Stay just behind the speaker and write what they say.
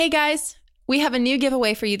Hey guys, we have a new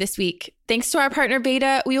giveaway for you this week. Thanks to our partner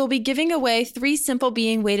Beta, we will be giving away 3 Simple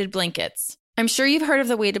Being weighted blankets. I'm sure you've heard of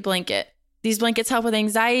the weighted blanket. These blankets help with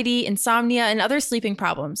anxiety, insomnia, and other sleeping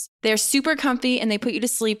problems. They're super comfy and they put you to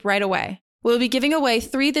sleep right away. We'll be giving away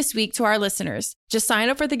 3 this week to our listeners. Just sign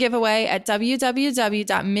up for the giveaway at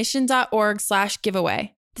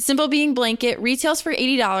www.mission.org/giveaway. The Simple Being blanket retails for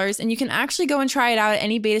 $80, and you can actually go and try it out at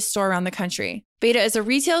any Beta store around the country. Beta is a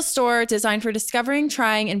retail store designed for discovering,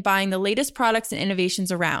 trying, and buying the latest products and innovations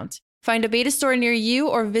around. Find a Beta store near you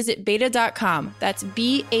or visit beta.com. That's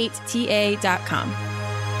B8TA.com.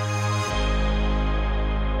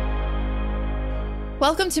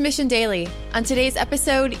 Welcome to Mission Daily. On today's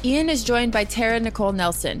episode, Ian is joined by Tara Nicole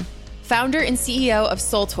Nelson, founder and CEO of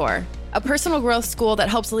Soltour, a personal growth school that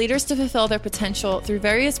helps leaders to fulfill their potential through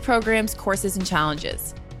various programs, courses, and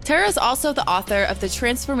challenges. Tara is also the author of The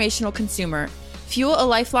Transformational Consumer: Fuel a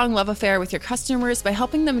Lifelong Love Affair with Your Customers by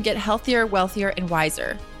helping them get healthier, wealthier, and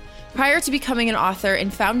wiser. Prior to becoming an author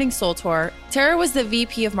and founding Soltour, Tara was the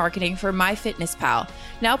VP of marketing for MyFitnessPal,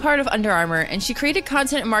 now part of Under Armour, and she created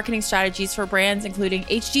content and marketing strategies for brands including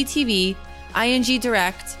HGTV, ING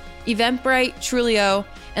Direct, Eventbrite, Trulio,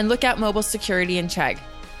 and Lookout Mobile Security and Chegg.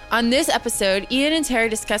 On this episode, Ian and Tara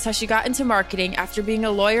discuss how she got into marketing after being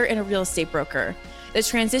a lawyer and a real estate broker, the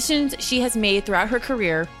transitions she has made throughout her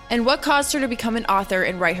career, and what caused her to become an author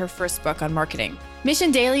and write her first book on marketing.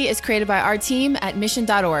 Mission Daily is created by our team at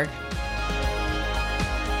mission.org.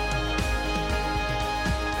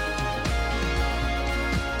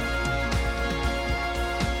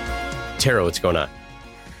 Tara, what's going on?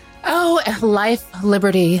 Oh, life,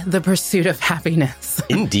 liberty, the pursuit of happiness.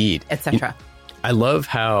 Indeed. Etc. I love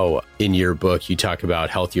how in your book you talk about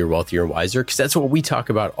healthier, wealthier, and wiser, because that's what we talk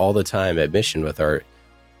about all the time at Mission with our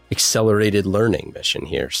accelerated learning mission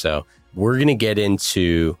here. So we're going to get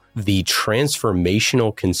into the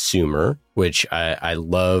transformational consumer, which I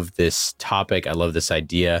love this topic. I love this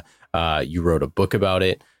idea. You wrote a book about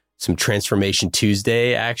it, some Transformation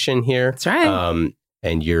Tuesday action here. That's right.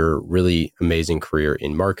 And your really amazing career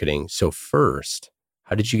in marketing. So first,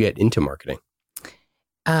 how did you get into marketing?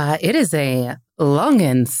 It is a long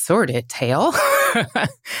and sordid tale.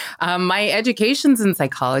 My education's in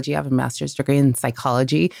psychology. I have a master's degree in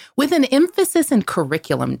psychology with an emphasis in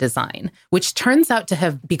curriculum design, which turns out to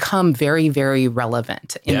have become very, very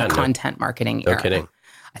relevant in the content marketing era. No kidding.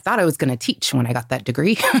 I thought I was going to teach when I got that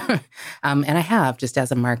degree, and I have just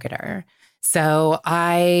as a marketer. So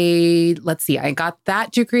I got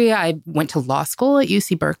that degree. I went to law school at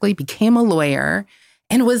UC Berkeley, became a lawyer,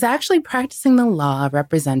 and was actually practicing the law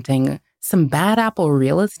representing some bad apple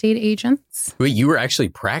real estate agents. Wait, you were actually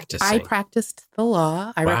practicing? I practiced the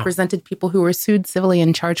law. I represented people who were sued civilly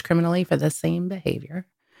and charged criminally for the same behavior.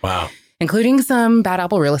 Wow. Including some bad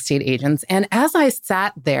apple real estate agents. And as I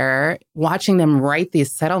sat there watching them write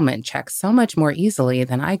these settlement checks so much more easily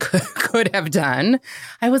than I could have done,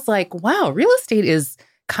 I was like, wow, real estate is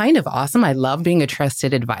kind of awesome. I love being a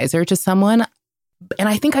trusted advisor to someone. And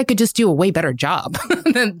I think I could just do a way better job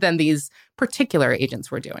than these particular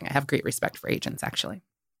agents were doing. I have great respect for agents, actually.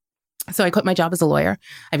 So I quit my job as a lawyer.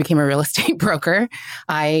 I became a real estate broker.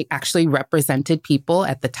 I actually represented people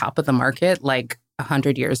at the top of the market like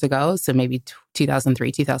 100 years ago. So maybe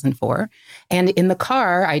 2003, 2004. And in the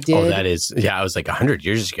car, I did... Oh, that is... Yeah, I was like 100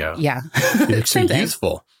 years ago. Yeah. You look so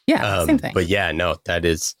youthful. Yeah, same thing. But yeah, no, that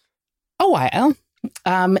is... A while.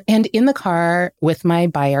 And in the car with my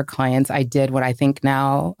buyer clients, I did what I think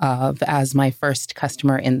now of as my first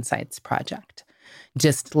customer insights project.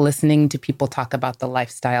 Just listening to people talk about the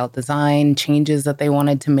lifestyle design changes that they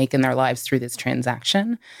wanted to make in their lives through this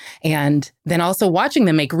transaction. And then also watching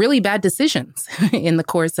them make really bad decisions in the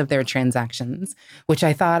course of their transactions, which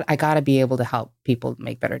I thought I got to be able to help people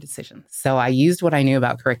make better decisions. So I used what I knew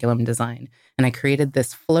about curriculum design and I created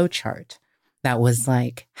this flow chart that was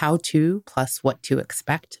like how to plus what to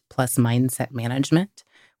expect plus mindset management,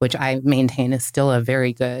 which I maintain is still a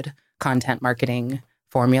very good content marketing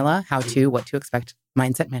formula, how to, what to expect,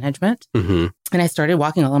 mindset management. Mm-hmm. And I started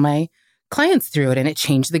walking all of my clients through it and it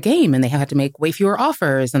changed the game and they had to make way fewer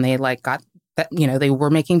offers and they got that, they were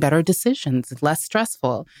making better decisions, less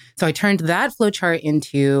stressful. So I turned that flowchart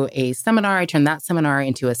into a seminar. I turned that seminar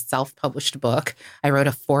into a self-published book. I wrote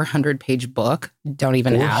a 400-page book. Don't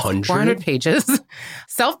even ask. 400 pages.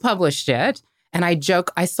 Self-published it. And I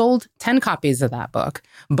joke, I sold 10 copies of that book.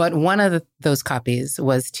 But one of those copies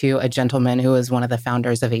was to a gentleman who was one of the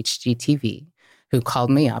founders of HGTV, who called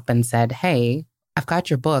me up and said, hey, I've got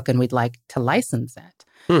your book and we'd like to license it.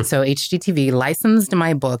 So HGTV licensed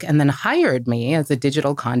my book and then hired me as a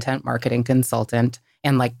digital content marketing consultant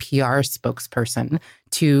and PR spokesperson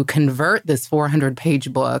to convert this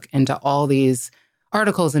 400-page book into all these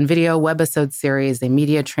articles and video webisode series. They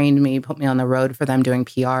media trained me, put me on the road for them doing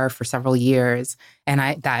PR for several years. And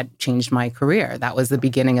that changed my career. That was the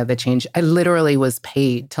beginning of the change. I literally was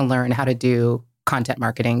paid to learn how to do content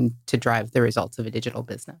marketing to drive the results of a digital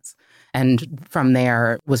business. And from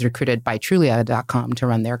there was recruited by Trulia.com to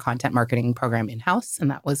run their content marketing program in-house. And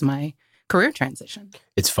that was my career transition.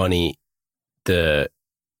 It's funny, the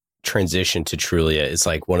transition to Trulia is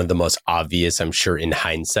like one of the most obvious, I'm sure, in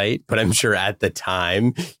hindsight, but I'm sure at the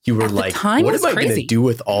time you were like, what am I going to do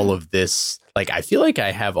with all of this? Like, I feel like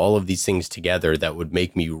I have all of these things together that would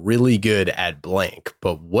make me really good at blank,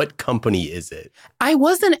 but what company is it? I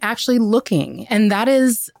wasn't actually looking. And that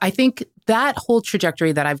is, I think that whole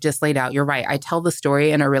trajectory that I've just laid out, you're right. I tell the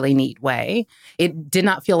story in a really neat way. It did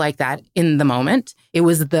not feel like that in the moment. It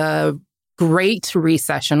was the Great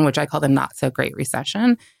Recession, which I call the not so great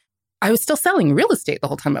recession. I was still selling real estate the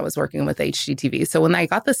whole time I was working with HGTV. So when I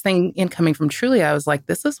got this thing incoming from Trulia, I was like,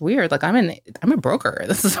 this is weird. Like, I'm a broker.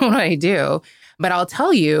 This is what I do. But I'll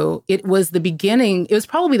tell you, it was the beginning. It was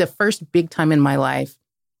probably the first big time in my life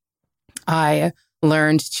I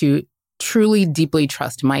learned to truly deeply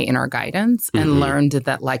trust my inner guidance and learned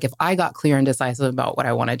that, like, if I got clear and decisive about what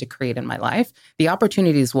I wanted to create in my life, the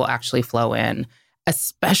opportunities will actually flow in,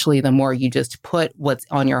 especially the more you just put what's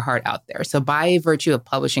on your heart out there. So by virtue of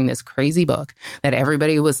publishing this crazy book that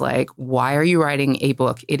everybody was like, why are you writing a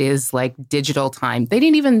book? It is like digital time.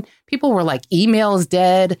 People were like, email's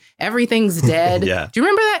dead. Everything's dead. Yeah. Do you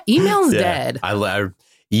remember that? Email's dead.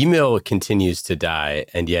 Email continues to die,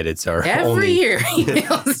 and yet it's our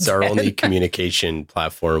only communication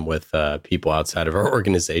platform with people outside of our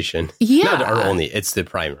organization. Yeah. Not our only, it's the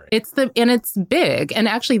primary. And it's big. And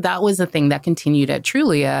actually, that was a thing that continued at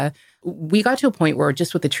Trulia. We got to a point where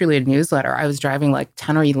just with the Trulia newsletter, I was driving like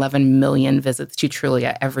 10 or 11 million visits to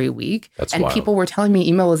Trulia every week. That's and wild. People were telling me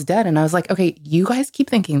email was dead. And I was like, okay, you guys keep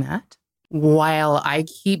thinking that while I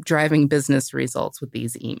keep driving business results with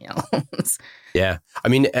these emails. Yeah. I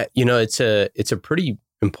mean, it's a pretty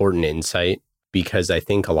important insight, because I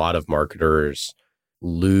think a lot of marketers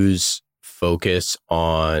lose focus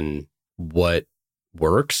on what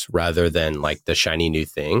works rather than like the shiny new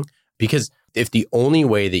thing. Because if the only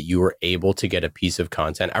way that you were able to get a piece of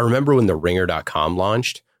content, I remember when the ringer.com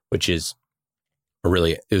launched, which is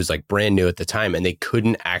it was like brand new at the time, and they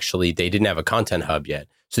didn't have a content hub yet.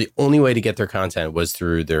 So the only way to get their content was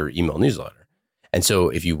through their email newsletter. And so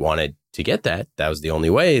if you wanted to get that was the only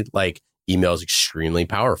way. Like, email is extremely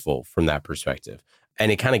powerful from that perspective. And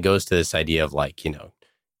it kind of goes to this idea of like,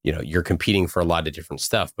 you're competing for a lot of different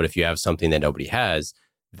stuff. But if you have something that nobody has,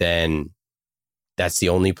 then that's the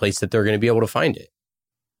only place that they're going to be able to find it.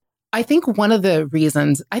 I think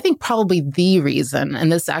probably the reason, and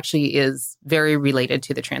this actually is very related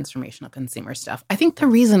to the transformational consumer stuff. I think the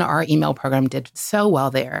reason our email program did so well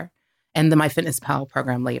there, and the MyFitnessPal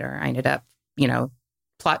program later, I ended up,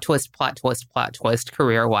 plot twist,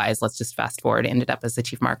 career-wise, let's just fast forward, ended up as the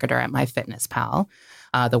chief marketer at MyFitnessPal,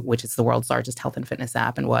 which is the world's largest health and fitness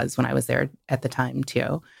app, and was when I was there at the time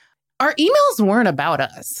too. Our emails weren't about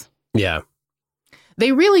us. Yeah.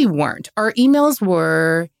 They really weren't. Our emails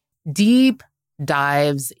were deep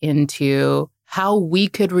dives into how we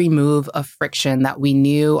could remove a friction that we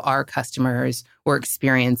knew our customers were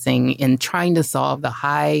experiencing in trying to solve the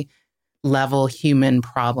high level human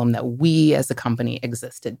problem that we as a company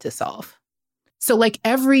existed to solve. So like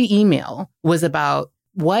every email was about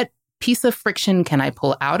what piece of friction can I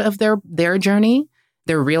pull out of their journey,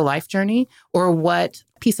 their real life journey, or what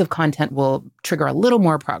piece of content will trigger a little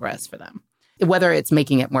more progress for them. Whether it's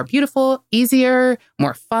making it more beautiful, easier,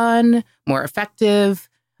 more fun, more effective,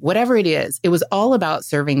 whatever it is, it was all about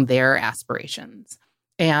serving their aspirations.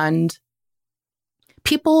 And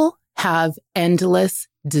people have endless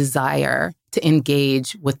desire to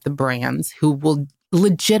engage with the brands who will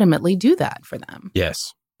legitimately do that for them.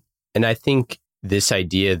 Yes. And I think this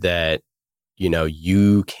idea that,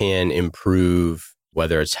 you can improve,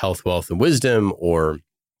 whether it's health, wealth, and wisdom, or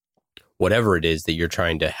whatever it is that you're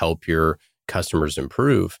trying to help your customers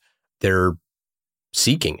improve, they're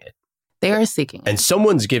seeking it. They are seeking it. And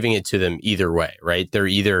someone's giving it to them either way, right? They're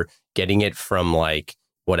either getting it from like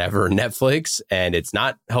whatever Netflix and it's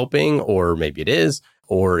not helping, or maybe it is,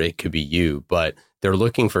 or it could be you, but they're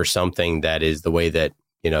looking for something that is the way that,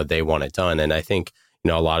 they want it done. And I think,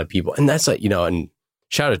 a lot of people, and that's like, and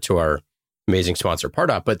shout out to our amazing sponsor,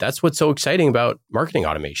 Pardot, but that's what's so exciting about marketing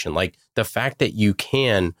automation. Like the fact that you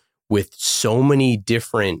can, with so many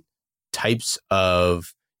different types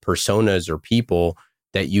of personas or people,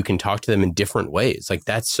 that you can talk to them in different ways. Like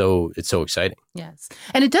it's so exciting. Yes.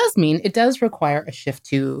 And it does require a shift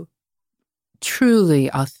to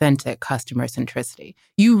truly authentic customer centricity.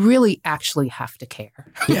 You really actually have to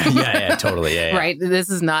care. Yeah, totally. Yeah. Right. This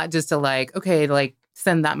is not just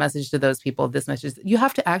send that message to those people, this message. You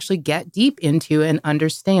have to actually get deep into and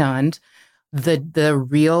understand the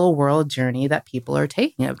real world journey that people are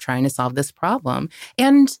taking of trying to solve this problem.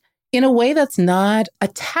 And in a way that's not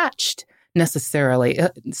attached necessarily.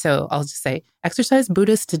 So I'll just say, exercise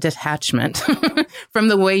Buddhist detachment from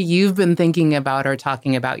the way you've been thinking about or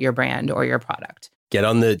talking about your brand or your product. Get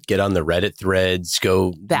on the Reddit threads,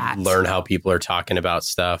 learn how people are talking about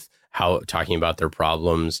stuff, talking about their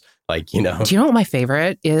problems. Do you know what my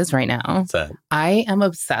favorite is right now? What's that? I am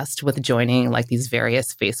obsessed with joining these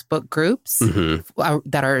various Facebook groups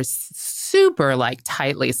that are super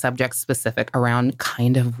tightly subject specific around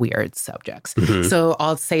kind of weird subjects. Mm-hmm. So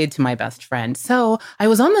I'll say to my best friend, so I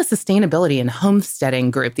was on the sustainability and homesteading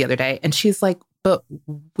group the other day, and she's like, but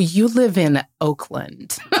you live in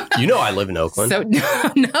Oakland. I live in Oakland. So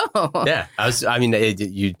no. Yeah,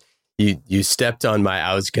 You stepped on my.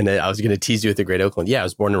 I was gonna tease you with the Great Oakland. Yeah, I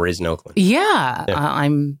was born and raised in Oakland. Yeah.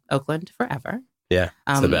 I'm Oakland forever. Yeah,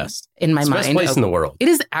 it's the best. In my mind, the best place in the world. It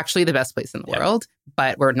is actually the best place in the world,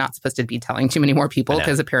 but we're not supposed to be telling too many more people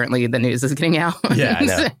because apparently the news is getting out. Yeah, I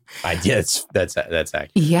know. That's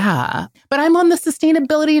accurate. Yeah, but I'm on the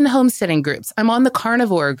sustainability and homesteading groups. I'm on the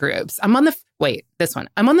carnivore groups. I'm on the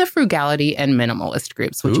I'm on the frugality and minimalist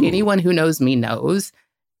groups, which anyone who knows me knows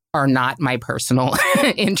are not my personal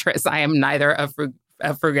interests. I am neither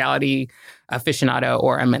a frugality aficionado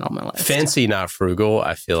or a minimalist. Fancy, not frugal,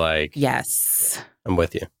 I feel like. Yes. I'm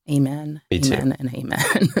with you. Amen. Me too. Amen and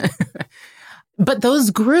amen. But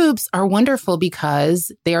those groups are wonderful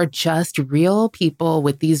because they are just real people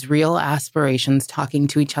with these real aspirations talking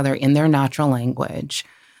to each other in their natural language.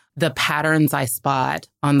 The patterns I spot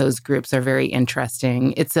on those groups are very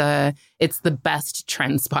interesting. It's the best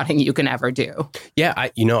trend spotting you can ever do. Yeah,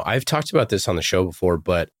 I've talked about this on the show before,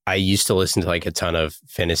 but I used to listen to a ton of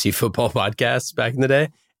fantasy football podcasts back in the day.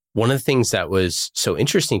 One of the things that was so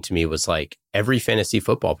interesting to me was every fantasy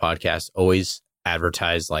football podcast always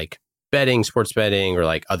advertised betting, sports betting,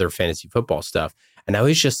 or other fantasy football stuff. And I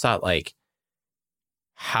always just thought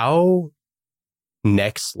how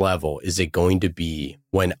next level is it going to be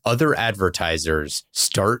when other advertisers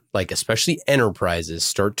start, especially enterprises,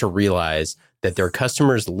 start to realize that their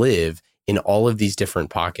customers live in all of these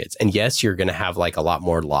different pockets? And yes, you're going to have a lot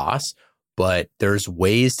more loss, but there's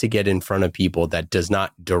ways to get in front of people that does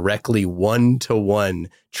not directly one-to-one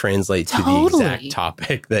translate to the exact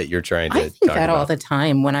topic that you're trying to talk about. I think that all the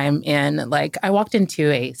time when I'm in, I walked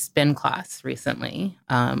into a spin class recently.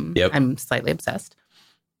 I'm slightly obsessed.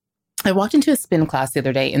 I walked into a spin class the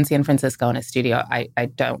other day in San Francisco in a studio I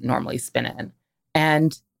don't normally spin in.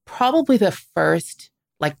 And probably the first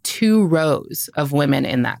 2 rows of women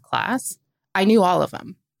in that class, I knew all of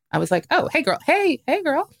them. I was like, oh, hey, girl. Hey,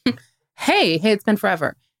 girl. hey, it's been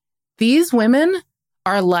forever. These women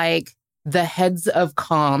are the heads of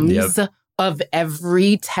comms of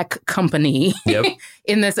every tech company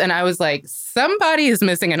in this. And I was like, somebody is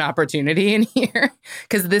missing an opportunity in here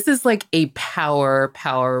because this is a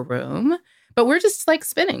power room. But we're just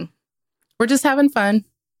spinning. We're just having fun.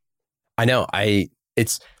 I know.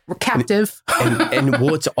 We're captive. and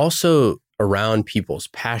it's also around people's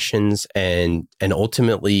passions and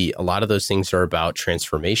ultimately a lot of those things are about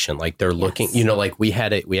transformation. They're looking, we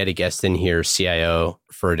had a guest in here, CIO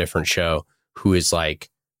for a different show, who is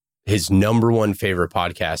his number one favorite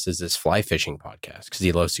podcast is this fly fishing podcast because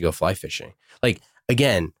he loves to go fly fishing.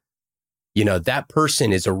 Again, that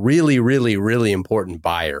person is a really, really, really important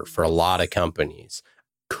buyer for a lot of companies.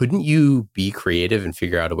 Couldn't you be creative and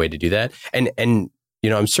figure out a way to do that? And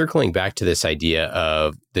I'm circling back to this idea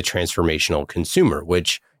of the transformational consumer,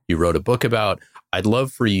 which you wrote a book about. I'd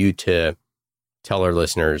love for you to tell our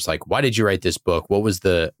listeners, why did you write this book? What was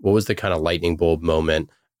the kind of lightning bolt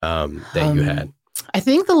moment that you had? I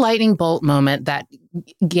think the lightning bolt moment that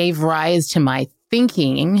gave rise to my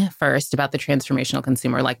thinking first about the transformational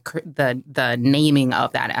consumer, the naming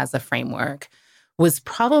of that as a framework, was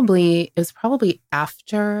probably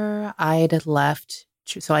after I'd left.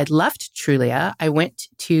 So I'd left Trulia. I went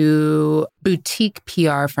to boutique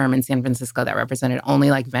PR firm in San Francisco that represented only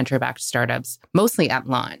venture-backed startups, mostly at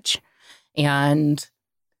launch. And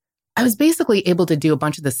I was basically able to do a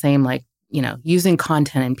bunch of the same, using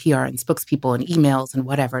content and PR and spokespeople and emails and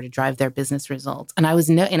whatever to drive their business results. And I was,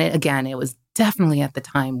 it was definitely at the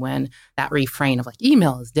time when that refrain of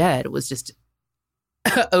email is dead was just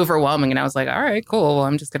overwhelming. And I was like, all right, cool. Well,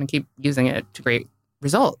 I'm just going to keep using it to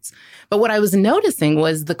results. But what I was noticing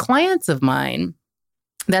was the clients of mine,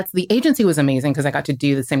 the agency was amazing because I got to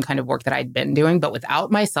do the same kind of work that I'd been doing, but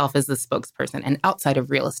without myself as the spokesperson and outside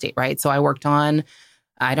of real estate, right? So I worked on,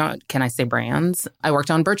 can I say brands? I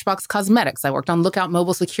worked on Birchbox Cosmetics. I worked on Lookout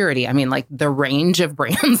Mobile Security. I mean, like the range of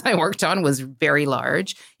brands I worked on was very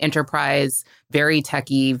large, enterprise, very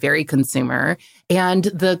techie, very consumer. And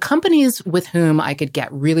the companies with whom I could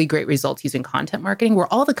get really great results using content marketing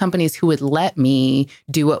were all the companies who would let me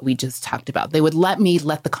do what we just talked about. They would let me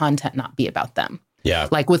let the content not be about them. Yeah.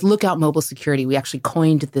 Like with Lookout Mobile Security, we actually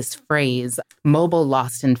coined this phrase, mobile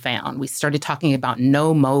lost and found. We started talking about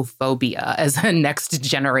nomophobia as a next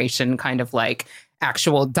generation kind of like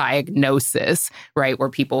actual diagnosis, right? Where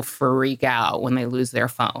people freak out when they lose their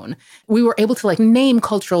phone. We were able to like name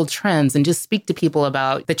cultural trends and just speak to people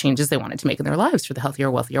about the changes they wanted to make in their lives for the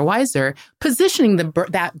healthier, wealthier, wiser, positioning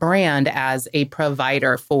that brand as a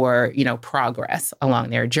provider for, progress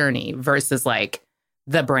along their journey versus like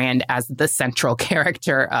the brand as the central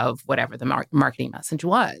character of whatever the marketing message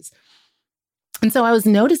was. And so I was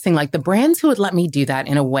noticing like the brands who would let me do that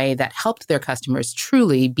in a way that helped their customers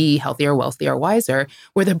truly be healthier, wealthier, wiser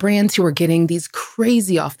were the brands who were getting these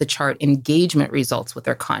crazy off the chart engagement results with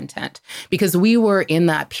their content. Because we were in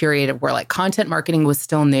that period where like content marketing was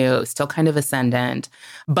still new, still kind of ascendant.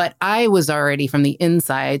 But I was already from the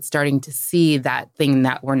inside starting to see that thing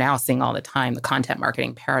that we're now seeing all the time, the content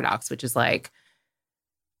marketing paradox, which is like,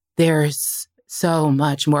 there's so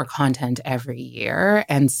much more content every year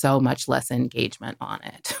and so much less engagement on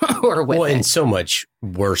it or with it. And so much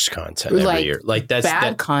worse content every year. Like that's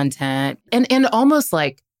bad content. And almost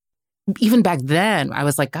like even back then, I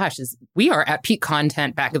was like, gosh, we are at peak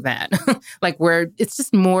content back then. Like it's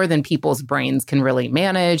just more than people's brains can really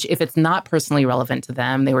manage. If it's not personally relevant to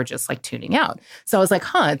them, they were just like tuning out. So I was like,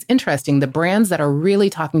 it's interesting. The brands that are really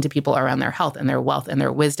talking to people around their health and their wealth and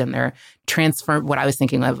their wisdom, their what I was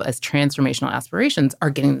thinking of as transformational aspirations are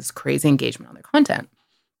getting this crazy engagement on their content.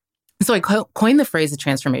 So I coined the phrase the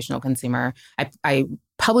transformational consumer. I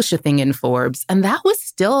published a thing in Forbes, and that was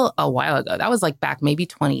still a while ago. That was like back maybe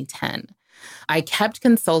 2010. I kept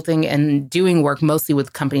consulting and doing work mostly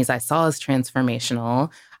with companies I saw as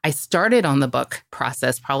transformational. I started on the book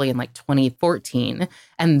process probably in like 2014,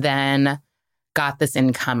 and then got this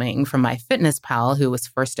incoming from my fitness pal, who was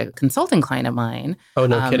first a consulting client of mine. Oh,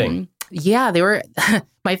 no kidding. Yeah, they were.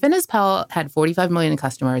 My fitness pal had 45 million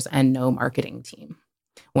customers and no marketing team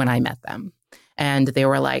when I met them. And they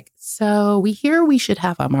were like, so we hear we should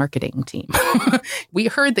have a marketing team. We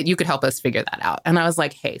heard that you could help us figure that out. And I was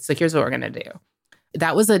like, hey, so here's what we're going to do.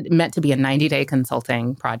 That was meant to be a 90-day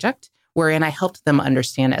consulting project wherein I helped them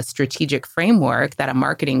understand a strategic framework that a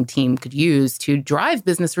marketing team could use to drive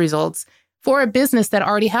business results for a business that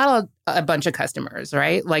already had a bunch of customers,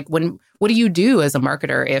 right? Like what do you do as a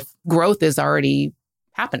marketer if growth is already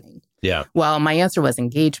happening? Yeah. Well, my answer was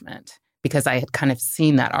engagement, because I had kind of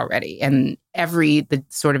seen that already. And the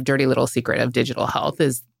sort of dirty little secret of digital health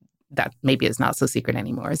is that maybe is not so secret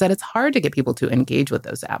anymore, is that it's hard to get people to engage with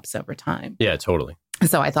those apps over time. Yeah, totally.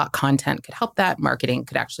 So I thought content could help that. Marketing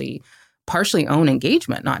could actually partially own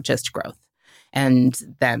engagement, not just growth. And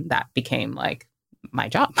then that became like my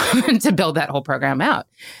job to build that whole program out.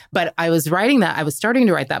 But I was starting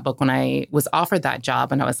to write that book when I was offered that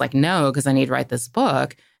job. And I was like, no, because I need to write this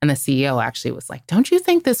book. And the CEO actually was like, don't you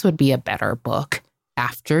think this would be a better book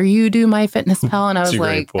after you do My Fitness Pal? And I was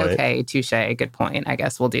like, okay, touche, good point. I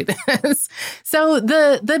guess we'll do this. So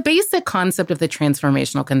the basic concept of the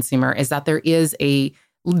transformational consumer is that there is a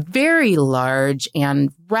very large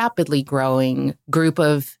and rapidly growing group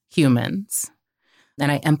of humans.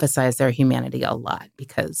 And I emphasize their humanity a lot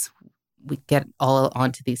because we get all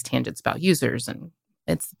onto these tangents about users, and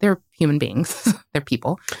they're human beings. They're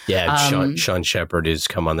people. Yeah, Sean Shepard, who's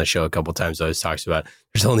come on the show a couple times, always talks about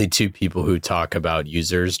there's only two people who talk about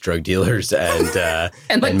users, drug dealers, and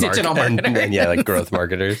digital marketers. And like growth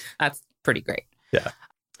marketers. That's pretty great. Yeah.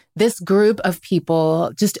 This group of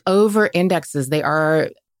people just over indexes. They are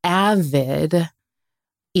avid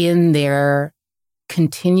in their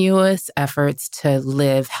continuous efforts to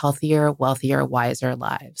live healthier, wealthier, wiser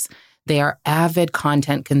lives. They are avid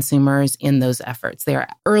content consumers in those efforts. They are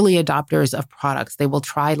early adopters of products. They will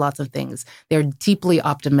try lots of things. They're deeply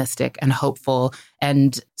optimistic and hopeful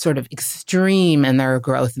and sort of extreme in their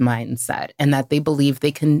growth mindset, and that they believe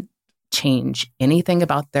they can change anything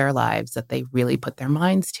about their lives that they really put their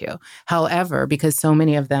minds to. However, because so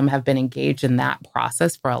many of them have been engaged in that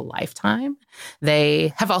process for a lifetime,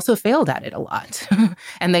 they have also failed at it a lot.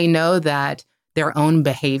 And they know that their own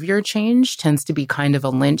behavior change tends to be kind of a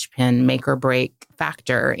linchpin, make or break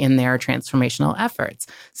factor in their transformational efforts.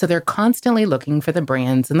 So they're constantly looking for the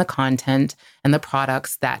brands and the content and the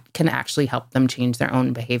products that can actually help them change their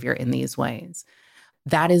own behavior in these ways.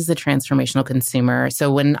 That is the transformational consumer.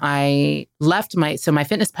 So when I left my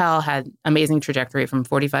FitnessPal had amazing trajectory from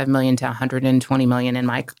 45 million to 120 million in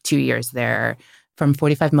my 2 years there. From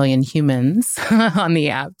 45 million humans on the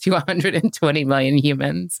app to 120 million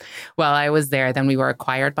humans while I was there. Then we were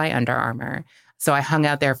acquired by Under Armour. So I hung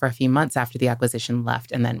out there for a few months after the acquisition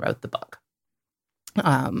left and then wrote the book.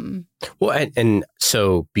 Well, and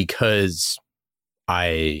so because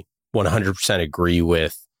I 100% agree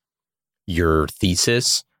with your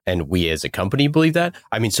thesis and we as a company believe that,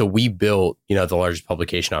 I mean, so we built, the largest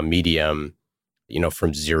publication on Medium,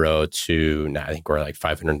 from 0 to now I think we're like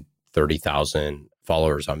 530,000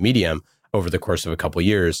 followers on Medium over the course of a couple of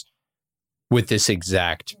years with this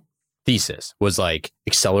exact thesis was like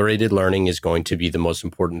accelerated learning is going to be the most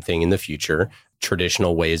important thing in the future.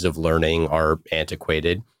 Traditional ways of learning are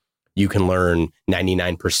antiquated. You can learn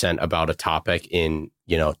 99% about a topic in,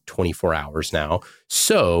 24 hours now.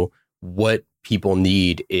 So what people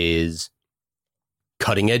need is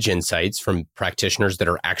cutting edge insights from practitioners that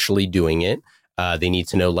are actually doing it. They need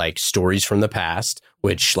to know like stories from the past,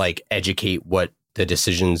 which like educate what the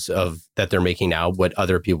decisions that they're making now, what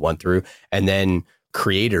other people went through, and then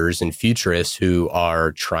creators and futurists who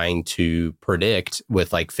are trying to predict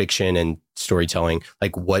with like fiction and storytelling,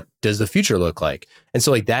 like what does the future look like? And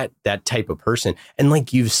so like that type of person, and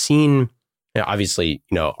like you've seen, obviously,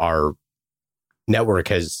 our network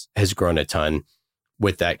has grown a ton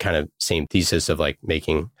with that kind of same thesis of like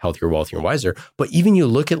making healthier, wealthier, and wiser. But even you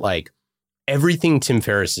look at like everything Tim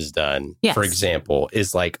Ferriss has done, yes, for example,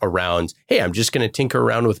 is like around, hey, I'm just going to tinker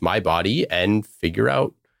around with my body and figure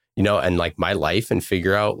out, and like my life and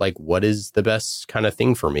figure out like what is the best kind of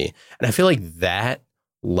thing for me. And I feel like that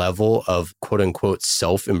level of quote unquote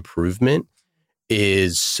self-improvement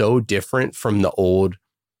is so different from the old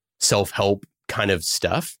self-help kind of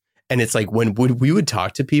stuff. And it's like when we would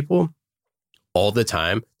talk to people all the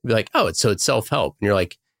time, be like, oh, it's self-help. And you're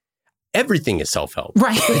like, everything is self-help.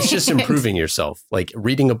 Right. It's just improving yourself. Like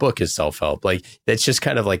reading a book is self-help. Like that's just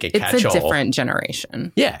kind of like a catch-all. It's a different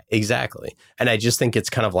generation. Yeah, exactly. And I just think it's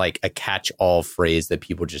kind of like a catch-all phrase that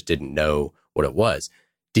people just didn't know what it was.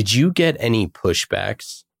 Did you get any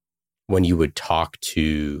pushbacks when you would talk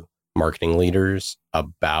to marketing leaders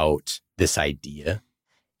about this idea?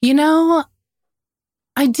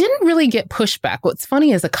 I didn't really get pushback. What's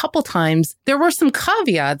funny is a couple times there were some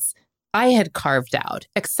caveats I had carved out,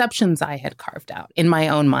 exceptions I had carved out in my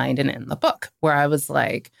own mind and in the book, where I was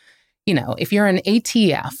like, if you're an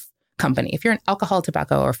ATF company, if you're an alcohol,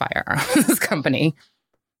 tobacco, or firearms company,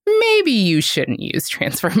 maybe you shouldn't use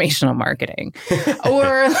transformational marketing.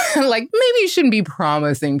 Or like, maybe you shouldn't be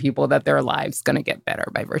promising people that their lives going to get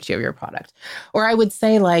better by virtue of your product. Or I would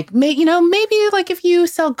say like, maybe like if you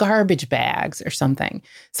sell garbage bags or something.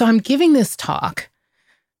 So I'm giving this talk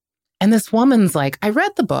and this woman's like, I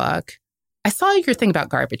read the book. I saw your thing about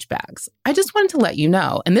garbage bags. I just wanted to let you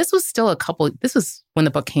know. And this was when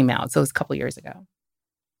the book came out. So it was a couple years ago.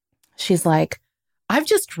 She's like, I've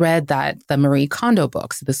just read the Marie Kondo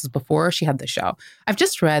books. This is before she had the show. I've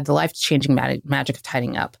just read The Life-Changing Magic of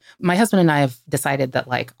Tidying Up. My husband and I have decided that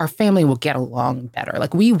like our family will get along better.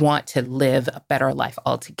 Like we want to live a better life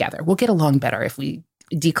all together. We'll get along better if we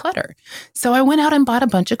declutter. So I went out and bought a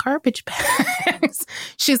bunch of garbage bags.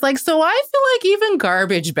 She's like, so I feel like even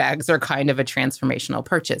garbage bags are kind of a transformational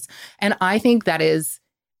purchase. And I think that is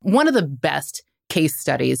one of the best case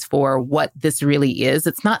studies for what this really is.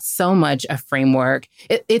 It's not so much a framework.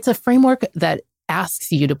 It's a framework that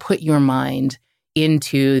asks you to put your mind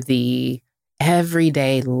into the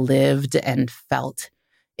everyday lived and felt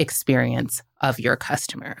experience of your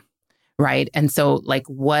customer. Right. And so like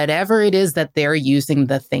whatever it is that they're using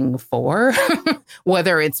the thing for,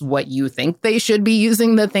 whether it's what you think they should be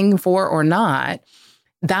using the thing for or not,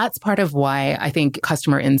 that's part of why I think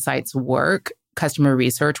customer insights work, customer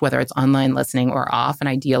research, whether it's online listening or off, and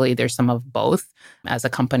ideally there's some of both as a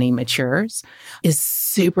company matures, is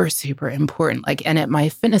super, super important. Like, and at my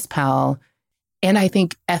FitnessPal, and I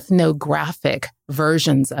think ethnographic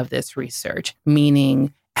versions of this research,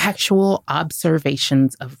 meaning actual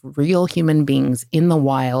observations of real human beings in the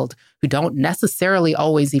wild who don't necessarily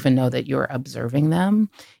always even know that you're observing them,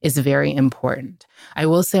 is very important. I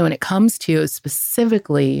will say when it comes to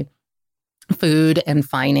specifically food and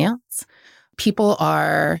finance, people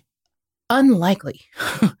are unlikely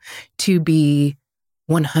to be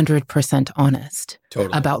 100% honest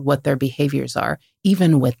about what their behaviors are,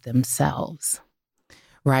 even with themselves.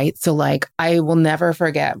 right? So like, I will never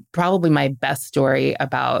forget, probably my best story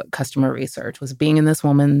about customer research was being in this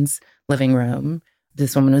woman's living room.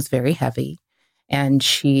 This woman was very heavy, and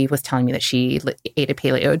she was telling me that she ate a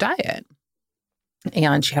paleo diet.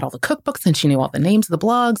 And she had all the cookbooks and she knew all the names of the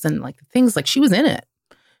blogs and like things, like she was in it.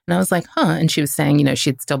 And I was like, huh. And she was saying, you know,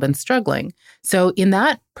 she'd still been struggling. So in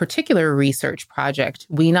that particular research project,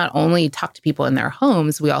 we not only talked to people in their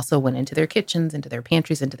homes, we also went into their kitchens, into their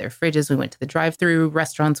pantries, into their fridges. We went to the drive-through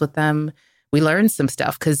restaurants with them. We learned some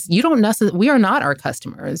stuff because we are not our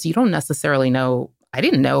customers. You don't necessarily know. I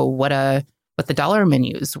didn't know what the dollar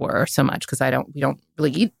menus were so much because we don't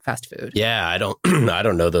really eat fast food. Yeah, I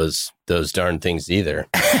don't know those darn things either.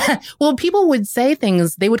 Well, people would say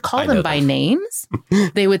things, they would call them by names.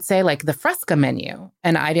 They would say like the Fresca menu.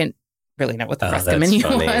 And I didn't really know what the Fresca menu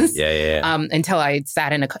was. Yeah. Until I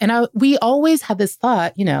sat we always had this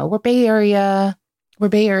thought, you know, we're Bay Area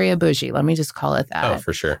bougie. Let me just call it that. Oh,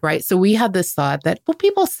 for sure. Right. So we had this thought that, well,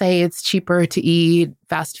 people say it's cheaper to eat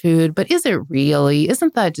fast food, but is it really?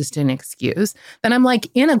 Isn't that just an excuse? Then I'm like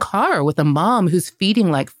in a car with a mom who's feeding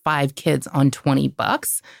like 5 kids on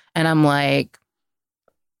 $20. And I'm like,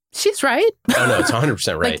 she's right. Oh, no, it's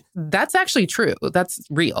 100% right. Like, that's actually true. That's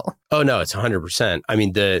real. Oh, no, it's 100%. I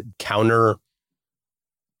mean, the counter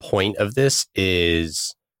point of this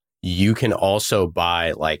is you can also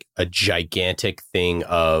buy like a gigantic thing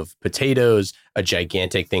of potatoes, a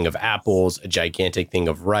gigantic thing of apples, a gigantic thing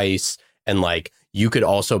of rice. And like you could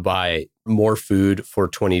also buy more food for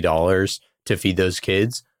 $20 to feed those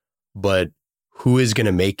kids. But who is going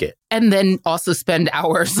to make it? And then also spend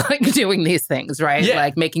hours like doing these things, right? Yeah.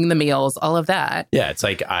 Like making the meals, all of that. Yeah, it's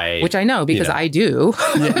like which I know because I do.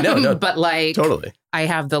 Yeah, no, but like totally. I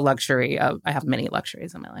have I have many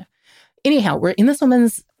luxuries in my life. Anyhow, we're in this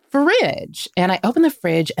woman's fridge and I open the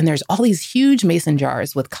fridge and there's all these huge mason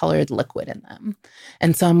jars with colored liquid in them.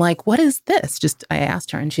 And so I'm like, what is this? I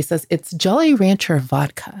asked her and she says, it's Jolly Rancher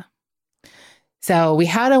vodka. So we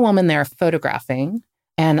had a woman there photographing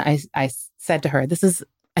and I said to her,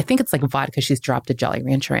 I think it's like vodka she's dropped a Jolly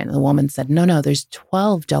Rancher in. And the woman said, no, there's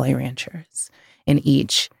 12 Jolly Ranchers in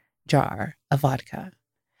each jar of vodka.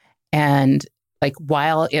 And like,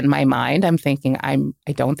 while in my mind, I'm thinking, I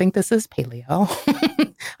don't think this is paleo.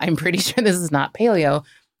 I'm pretty sure this is not paleo.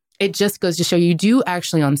 It just goes to show you do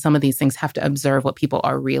actually on some of these things have to observe what people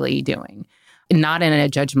are really doing. Not in a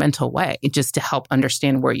judgmental way, just to help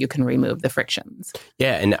understand where you can remove the frictions.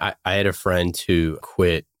 Yeah. And I had a friend who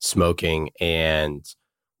quit smoking and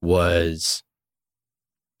was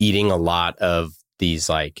eating a lot of these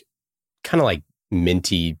like kind of like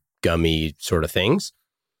minty, gummy sort of things.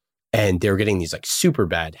 And they were getting these like super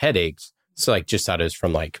bad headaches. So like just thought it was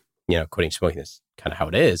from like, you know, quitting smoking. That's kind of how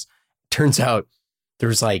it is. Turns out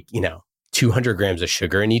there's like, you know, 200 grams of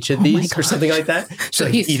sugar in each of these or something like that. So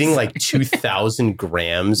like eating like 2,000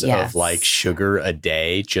 grams of like sugar a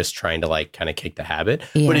day, just trying to like kind of kick the habit.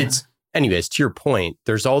 Yeah. But it's, anyways, to your point,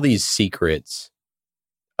 there's all these secrets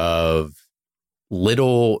of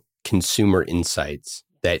little consumer insights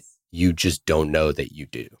that you just don't know that you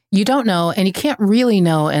do. You don't know, and you can't really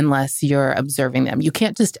know unless you're observing them. You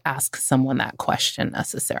can't just ask someone that question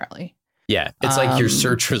necessarily. Yeah, it's like your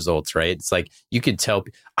search results, right? It's like you could tell.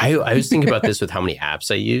 I was thinking about this with how many apps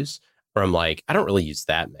I use, where I'm like, I don't really use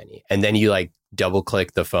that many. And then you like double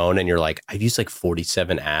click the phone and you're like, I've used like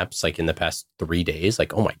 47 apps like in the past 3 days.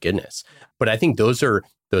 Like, oh my goodness. But I think those are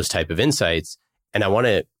those type of insights. And I want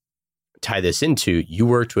to tie this into, you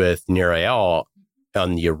worked with Nir Eyal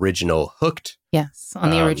on the original Hooked. Yes,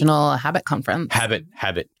 on the original Habit Conference.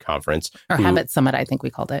 Habit Conference. Or Habit Summit, I think we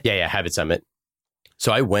called it. Yeah, Habit Summit.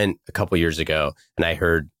 So I went a couple years ago and I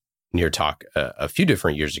heard Nir talk a few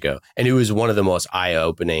different years ago. And it was one of the most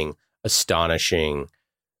eye-opening, astonishing,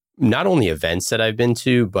 not only events that I've been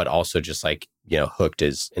to, but also just like, you know, Hooked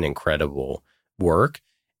is an incredible work.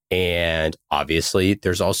 And obviously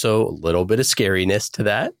there's also a little bit of scariness to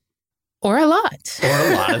that. Or a lot. Or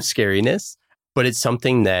a lot of scariness. But it's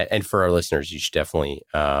something that, and for our listeners, you should definitely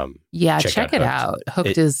check it out.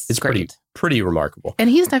 Hooked is great. Pretty remarkable. And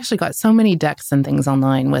he's actually got so many decks and things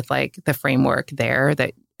online with like the framework there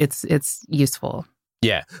that it's useful.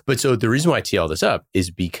 Yeah. But so the reason why I tee all this up is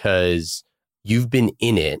because you've been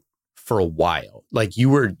in it for a while. Like you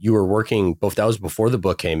were working, that was before the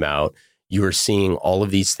book came out. You were seeing all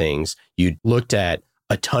of these things. You looked at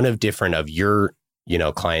a ton of different of your, you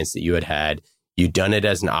know, clients that you had. You'd done it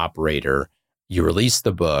as an operator. You released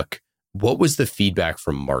the book. What was the feedback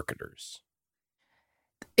from marketers?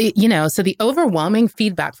 So the overwhelming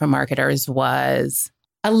feedback from marketers was,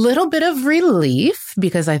 A little bit of relief,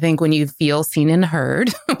 because I think when you feel seen and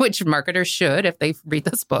heard, which marketers should if they read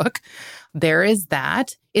this book, there is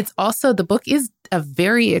that. It's also, the book is a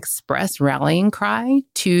very express rallying cry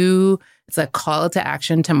to, it's a call to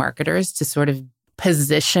action to marketers to sort of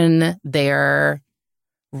position their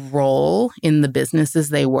role in the businesses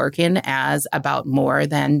they work in as about more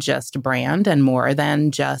than just brand and more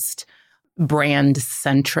than just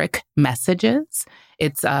brand-centric messages.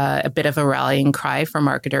 It's a bit of a rallying cry for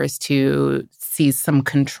marketers to seize some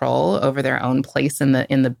control over their own place in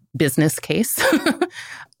the business case,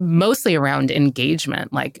 mostly around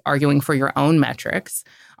engagement, like arguing for your own metrics,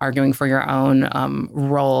 arguing for your own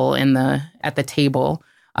role at the table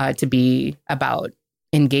to be about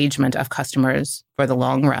engagement of customers for the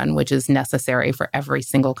long run, which is necessary for every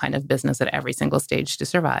single kind of business at every single stage to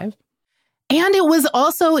survive. And it was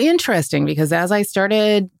also interesting because as I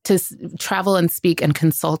started to travel and speak and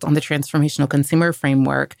consult on the transformational consumer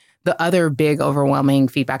framework, the other big overwhelming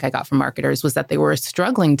feedback I got from marketers was that they were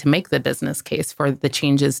struggling to make the business case for the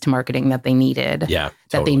changes to marketing that they needed,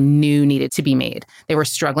 that they knew needed to be made. They were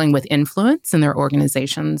struggling with influence in their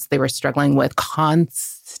organizations. They were struggling with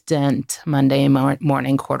constant Monday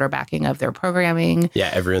morning quarterbacking of their programming.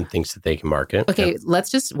 Yeah, everyone thinks that they can market. Okay,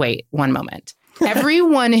 let's just wait one moment.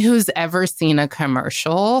 Everyone who's ever seen a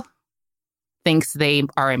commercial thinks they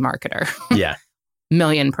are a marketer. Yeah.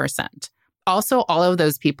 1,000,000%. Also, all of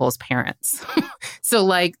those people's parents. So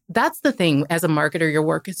like, that's the thing. As a marketer, your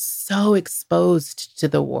work is so exposed to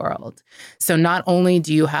the world. So not only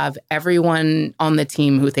do you have everyone on the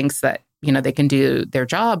team who thinks that, they can do their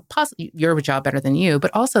job, possibly your job better than you,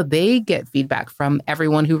 but also they get feedback from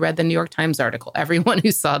everyone who read the New York Times article, everyone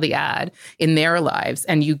who saw the ad in their lives,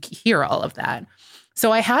 and you hear all of that.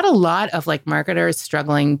 So I had a lot of like marketers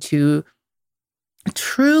struggling to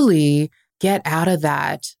truly get out of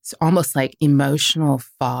that almost like emotional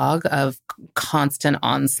fog of constant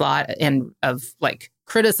onslaught and of like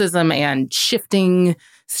criticism and shifting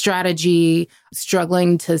strategy,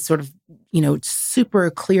 struggling to sort of, super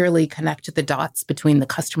clearly connect the dots between the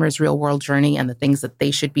customer's real world journey and the things that they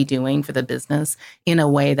should be doing for the business in a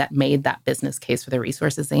way that made that business case for the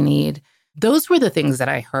resources they need. Those were the things that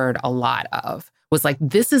I heard a lot of, was like,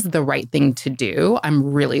 this is the right thing to do.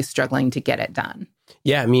 I'm really struggling to get it done.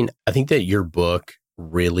 Yeah, I mean, I think that your book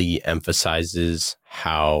really emphasizes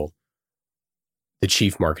how the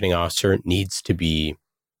chief marketing officer needs to be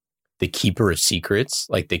the keeper of secrets,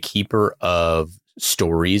 like the keeper of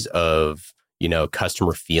stories of,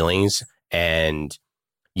 customer feelings. And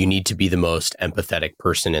you need to be the most empathetic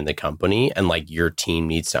person in the company. And like your team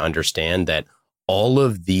needs to understand that all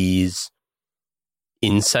of these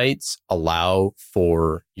insights allow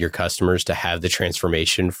for your customers to have the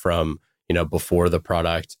transformation from, before the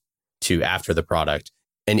product to after the product.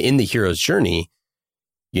 And in the hero's journey,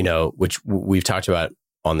 which we've talked about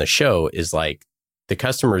on the show, is like the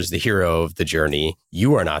customer is the hero of the journey.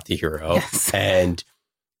 You are not the hero. Yes. And,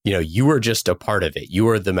 you are just a part of it. You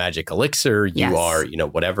are the magic elixir. You are,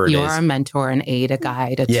 whatever it is. You are a mentor, an aid, a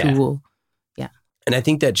guide, a tool. Yeah. And I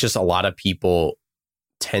think that just a lot of people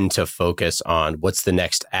tend to focus on what's the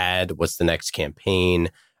next ad, what's the next campaign,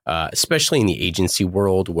 especially in the agency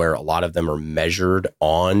world where a lot of them are measured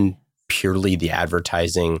on purely the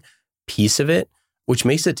advertising piece of it, which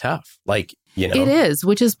makes it tough. Like, It is,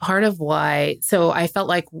 which is part of why. So I felt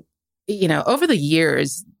like, over the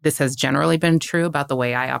years, this has generally been true about the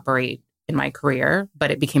way I operate in my career,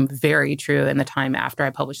 but it became very true in the time after I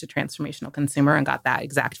published The Transformational Consumer and got that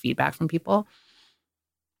exact feedback from people.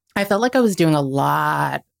 I felt like I was doing a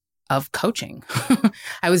lot of coaching.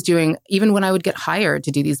 I was doing, even when I would get hired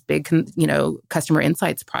to do these big, customer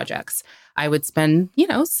insights projects, I would spend,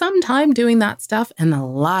 some time doing that stuff and a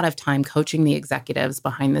lot of time coaching the executives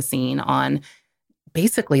behind the scene on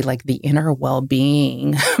basically like the inner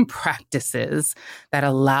well-being practices that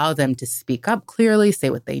allow them to speak up clearly, say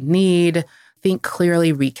what they need, think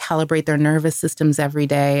clearly, recalibrate their nervous systems every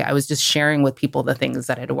day. I was just sharing with people the things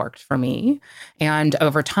that had worked for me. And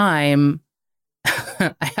over time,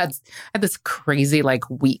 I had this crazy like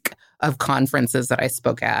week of conferences that I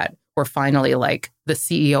spoke at where finally like the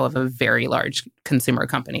CEO of a very large consumer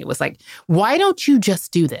company was like, why don't you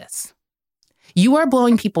just do this? You are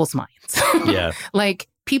blowing people's minds. Yeah. Like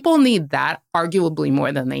people need that arguably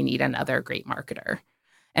more than they need another great marketer.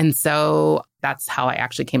 And so that's how I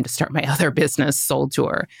actually came to start my other business, Soul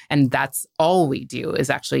Tour. And that's all we do is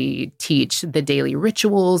actually teach the daily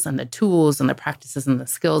rituals and the tools and the practices and the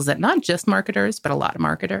skills that not just marketers, but a lot of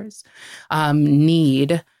marketers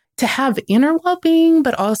need to have inner well-being,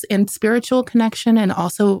 but also in spiritual connection and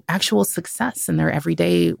also actual success in their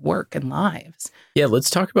everyday work and lives. Yeah,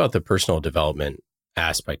 let's talk about the personal development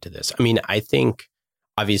aspect to this. I mean, I think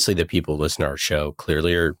obviously the people who listen to our show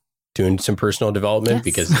clearly are doing some personal development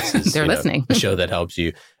because this is they're listening. A show that helps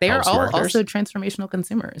you. They are all also transformational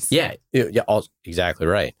consumers. Yeah, exactly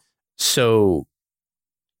right. So,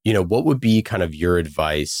 what would be kind of your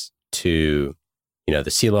advice to, the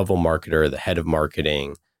C-level marketer, the head of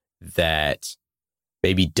marketing that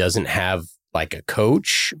maybe doesn't have like a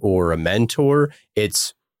coach or a mentor?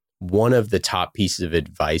 It's one of the top pieces of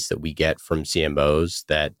advice that we get from CMOs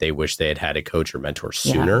that they wish they had had a coach or mentor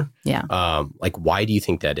sooner. Yeah. Why do you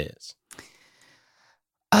think that is?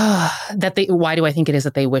 Why do I think it is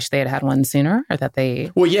that they wish they had had one sooner, or that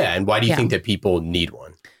they? Well, yeah. And why do you think that people need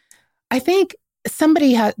one? I think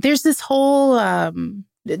there's this whole,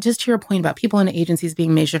 just to your point about people in agencies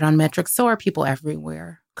being measured on metrics, so are people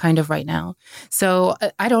everywhere kind of right now. So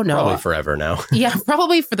I don't know. Probably forever now. Yeah,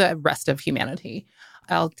 probably for the rest of humanity.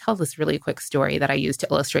 I'll tell this really quick story that I use to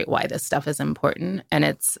illustrate why this stuff is important. And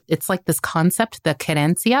it's like this concept, the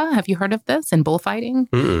querencia. Have you heard of this in bullfighting?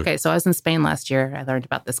 Mm-mm. Okay, so I was in Spain last year. I learned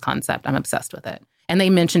about this concept. I'm obsessed with it. And they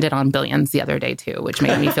mentioned it on Billions the other day too, which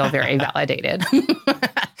made me feel very validated.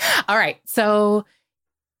 All right, so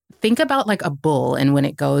think about like a bull and when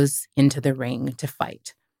it goes into the ring to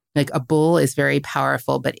fight. Like a bull is very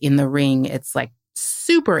powerful, but in the ring, it's like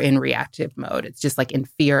super in reactive mode. It's just like in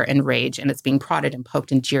fear and rage, and it's being prodded and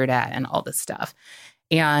poked and jeered at and all this stuff.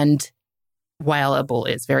 And while a bull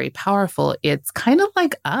is very powerful, it's kind of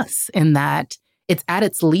like us in that it's at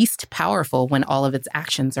its least powerful when all of its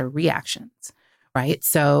actions are reactions, right?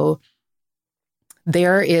 So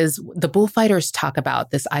the bullfighters talk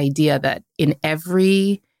about this idea that in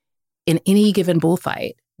any given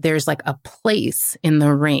bullfight, there's like a place in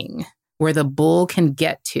the ring where the bull can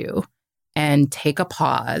get to and take a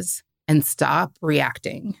pause and stop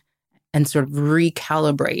reacting and sort of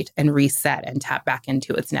recalibrate and reset and tap back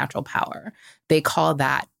into its natural power. They call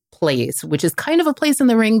that place, which is kind of a place in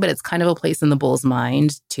the ring, but it's kind of a place in the bull's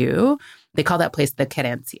mind too. They call that place the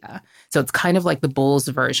querencia. So it's kind of like the bull's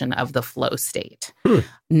version of the flow state.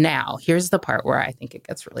 Now, here's the part where I think it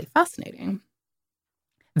gets really fascinating.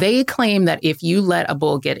 They claim that if you let a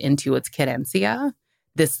bull get into its querencia,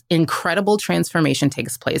 this incredible transformation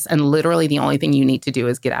takes place. And literally the only thing you need to do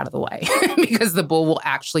is get out of the way because the bull will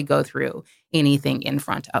actually go through anything in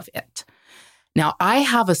front of it. Now, I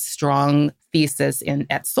have a strong thesis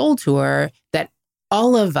at Soul Tour that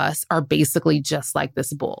all of us are basically just like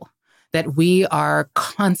this bull, that we are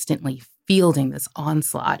constantly fielding this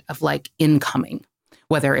onslaught of like incoming,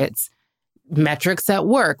 whether it's metrics at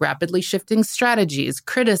work, rapidly shifting strategies,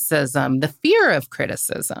 criticism, the fear of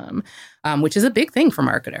criticism, which is a big thing for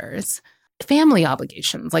marketers, family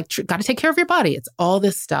obligations, like got to take care of your body. It's all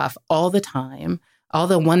this stuff all the time, all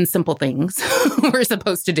the one simple things we're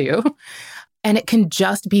supposed to do. And it can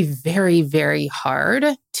just be very, very hard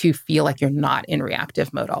to feel like you're not in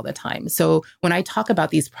reactive mode all the time. So when I talk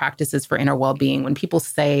about these practices for inner well-being, when people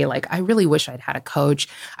say, like, I really wish I'd had a coach,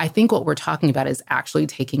 I think what we're talking about is actually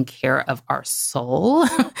taking care of our soul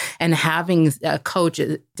and having a coach,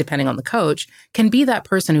 depending on the coach, can be that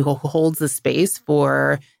person who holds the space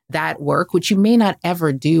for that work, which you may not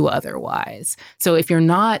ever do otherwise. So if you're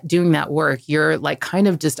not doing that work, you're like kind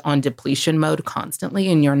of just on depletion mode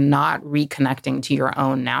constantly, and you're not reconnecting to your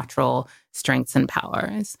own natural strengths and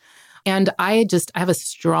powers. And I have a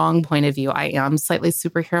strong point of view. I am slightly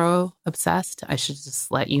superhero obsessed. I should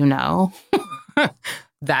just let you know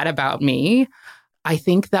that about me. I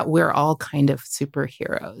think that we're all kind of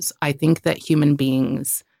superheroes. I think that human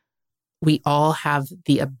beings, we all have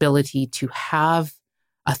the ability to have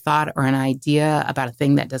a thought or an idea about a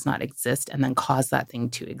thing that does not exist and then cause that thing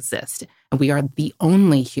to exist. And we are the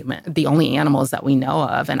only animals that we know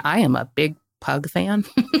of. And I am a big pug fan.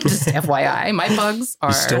 Just FYI, my pugs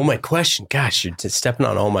are... You stole my question. Gosh, you're just stepping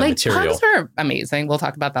on all my material. Pugs are amazing. We'll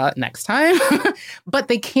talk about that next time. But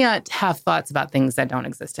they can't have thoughts about things that don't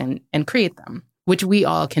exist and create them, which we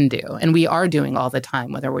all can do. And we are doing all the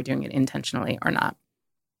time, whether we're doing it intentionally or not.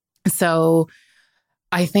 So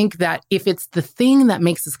I think that if it's the thing that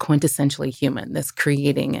makes us quintessentially human, this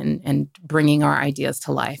creating and bringing our ideas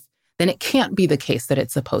to life, then it can't be the case that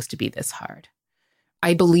it's supposed to be this hard.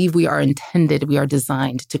 I believe we are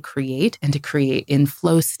designed to create and to create in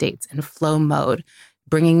flow states and flow mode,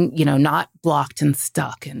 bringing, not blocked and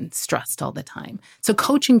stuck and stressed all the time. So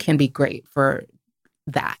coaching can be great for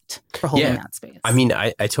that, for holding that space. I mean,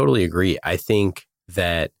 I totally agree. I think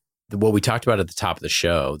that what we talked about at the top of the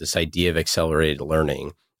show, this idea of accelerated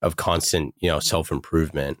learning, of constant,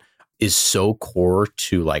 self-improvement, is so core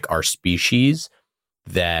to like our species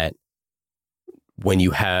that when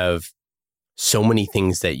you have so many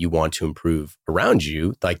things that you want to improve around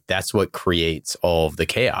you, like that's what creates all of the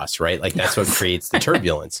chaos, right? Like that's what creates the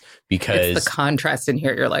turbulence, because it's the contrast in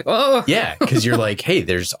here. You're like, oh, yeah, because you're like, hey,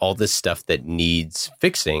 there's all this stuff that needs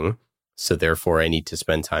fixing. So therefore I need to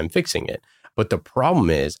spend time fixing it. But the problem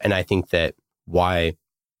is, and I think that why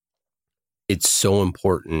it's so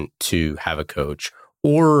important to have a coach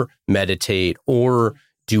or meditate or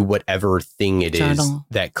do whatever thing it is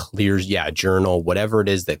that clears, journal, whatever it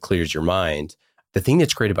is that clears your mind. The thing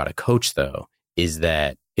that's great about a coach, though, is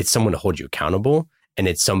that it's someone to hold you accountable, and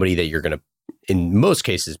it's somebody that you're going to, in most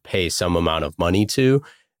cases, pay some amount of money to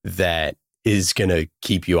that is going to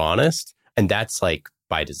keep you honest. And that's like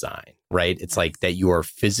by design, right? It's like that you are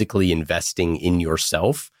physically investing in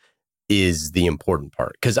yourself is the important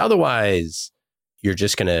part, because otherwise you're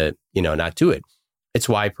just going to, not do it. It's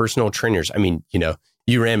why personal trainers, I mean,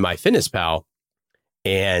 you ran MyFitnessPal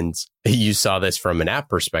and you saw this from an app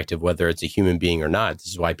perspective, whether it's a human being or not. This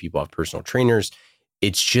is why people have personal trainers.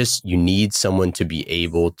 It's just, you need someone to be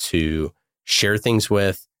able to share things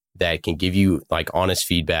with that can give you like honest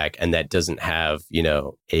feedback, and that doesn't have,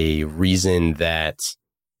 a reason that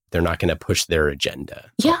they're not going to push their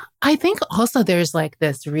agenda. Yeah. I think also there's like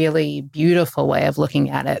this really beautiful way of looking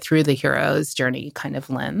at it through the hero's journey kind of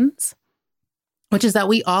lens, which is that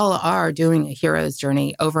we all are doing a hero's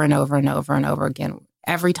journey over and over and over and over again.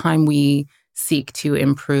 Every time we seek to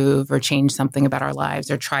improve or change something about our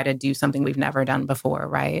lives or try to do something we've never done before,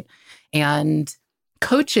 right? And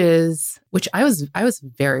coaches, which I was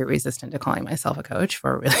very resistant to calling myself a coach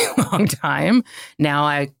for a really long time. Now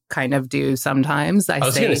I kind of do sometimes. I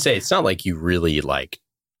was going to say, it's not like you really like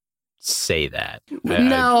say that.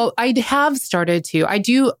 No, I have started to. I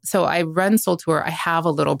do. So I run Soul Tour. I have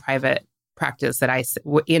a little private practice that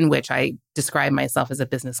in which I describe myself as a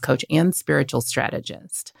business coach and spiritual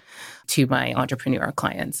strategist to my entrepreneur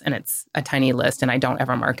clients. And it's a tiny list, and I don't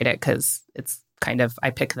ever market it because it's kind of, I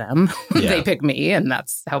pick them, they pick me, and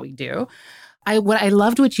that's how we do. I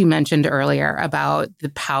loved what you mentioned earlier about the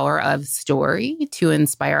power of story to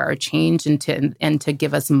inspire our change and to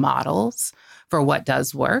give us models for what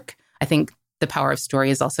does work. I think the power of story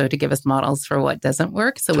is also to give us models for what doesn't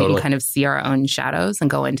work, so we can kind of see our own shadows and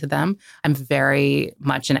go into them. I'm very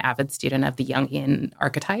much an avid student of the Jungian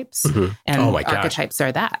archetypes, and archetypes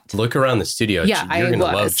are that. Look around the studio. Yeah, you're going to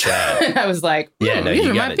love Chad. I was like, these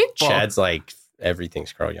are my people. Chad's like,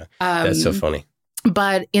 everything's Carl Jung. That's so funny.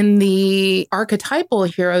 But in the archetypal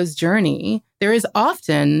hero's journey, there is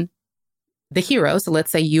often the hero, so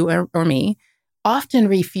let's say you or me, often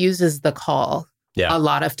refuses the call a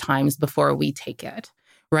lot of times before we take it,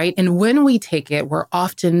 right? And when we take it, we're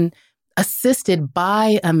often assisted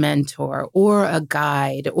by a mentor or a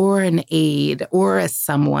guide or an aide or a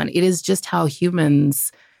someone. It is just how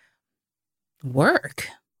humans work.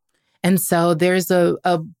 And so there's a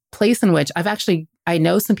place in which I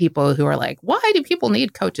know some people who are like, why do people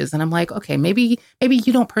need coaches? And I'm like, okay, maybe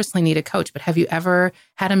you don't personally need a coach, but have you ever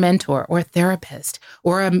had a mentor or a therapist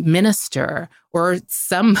or a minister or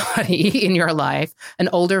somebody in your life, an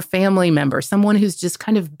older family member, someone who's just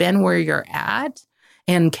kind of been where you're at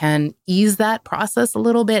and can ease that process a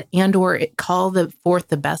little bit and or call forth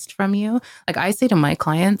the best from you? Like I say to my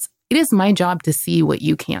clients, it is my job to see what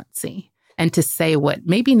you can't see, and to say what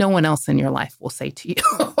maybe no one else in your life will say to you.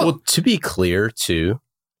 Well, to be clear, too,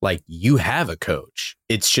 like you have a coach.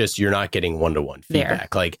 It's just you're not getting one-to-one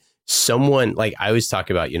feedback. Like someone, like I always talk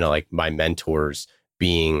about, like my mentors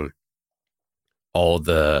being all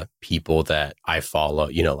the people that I follow,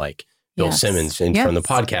 like Bill Simmons from the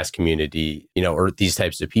podcast community, or these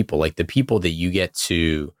types of people, like the people that you get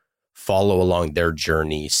to follow along their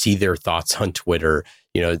journey, see their thoughts on Twitter,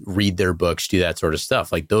 read their books, do that sort of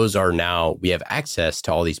stuff. Like those are now, we have access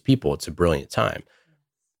to all these people. It's a brilliant time.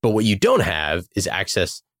 But what you don't have is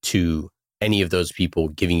access to any of those people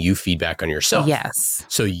giving you feedback on yourself. Yes.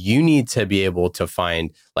 So you need to be able to find,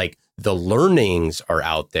 like, the learnings are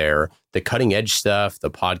out there, the cutting edge stuff, the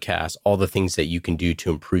podcast, all the things that you can do to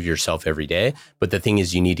improve yourself every day. But the thing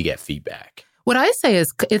is, you need to get feedback. What I say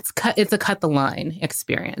is it's a cut the line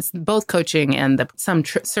experience, both coaching and some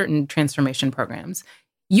certain transformation programs.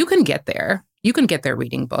 You can get there. You can get there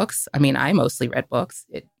reading books. I mean, I mostly read books.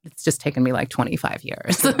 It's just taken me like 25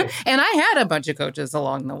 years. And I had a bunch of coaches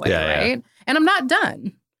along the way, right? Yeah. And I'm not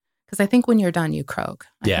done. Because I think when you're done, you croak.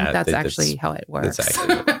 I think that's actually how it works.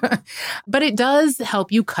 But it does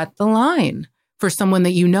help you cut the line for someone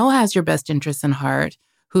that you know has your best interests in heart,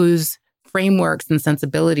 whose frameworks and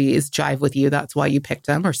sensibilities jive with you. That's why you picked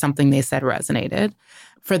them, or something they said resonated.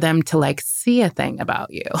 For them to like see a thing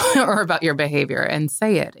about you or about your behavior and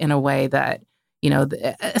say it in a way that,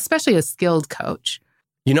 especially a skilled coach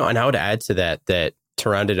And I would add to that to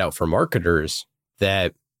round it out for marketers,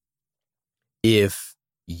 that if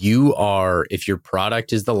your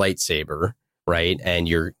product is the lightsaber, right, and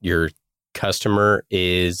your customer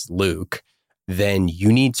is Luke, then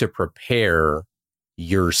you need to prepare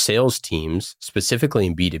your sales teams, specifically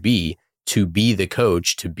in B2B, to be the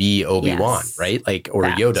coach, to be Obi-Wan, Yes. right? Or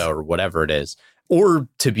Yoda or whatever it is, or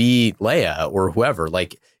to be Leia or whoever.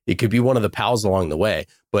 It could be one of the pals along the way,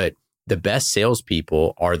 but the best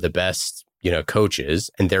salespeople are the best, coaches.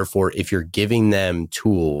 And therefore, if you're giving them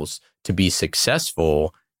tools to be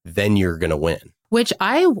successful, then you're going to win. Which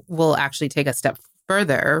I will actually take a step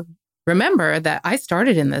further. Remember that I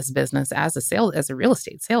started in this business as a real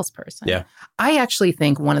estate salesperson. Yeah. I actually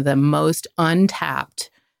think one of the most untapped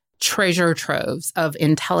treasure troves of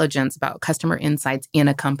intelligence about customer insights in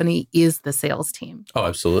a company is the sales team. Oh,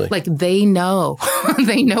 absolutely. They know,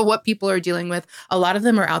 they know what people are dealing with. A lot of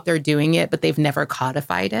them are out there doing it, but they've never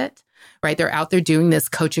codified it, right? They're out there doing this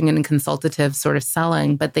coaching and consultative sort of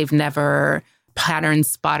selling, but they've never pattern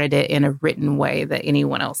spotted it in a written way that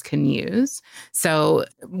anyone else can use. So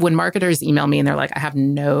when marketers email me and they're like, I have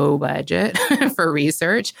no budget for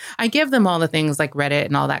research, I give them all the things like Reddit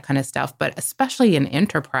and all that kind of stuff. But especially in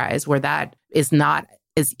enterprise where that is not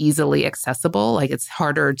as easily accessible, it's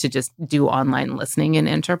harder to just do online listening in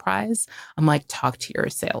enterprise. I'm like, talk to your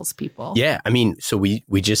salespeople. Yeah. So we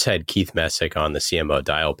just had Keith Messick on the CMO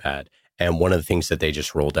Dial Pad. And one of the things that they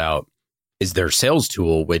just rolled out is their sales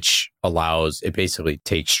tool, which it basically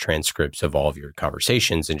takes transcripts of all of your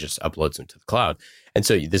conversations and just uploads them to the cloud. And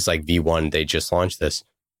so this is V1, they just launched this.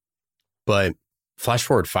 But flash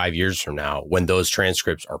forward 5 years from now, when those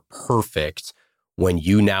transcripts are perfect, when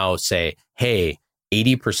you now say, hey,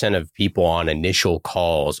 80% of people on initial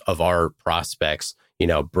calls of our prospects,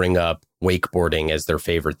 bring up wakeboarding as their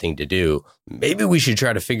favorite thing to do. Maybe we should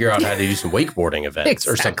try to figure out how to do some wakeboarding events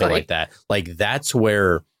or something like that. That's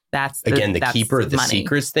where... That's the keeper of the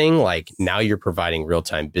secrets thing. Now you're providing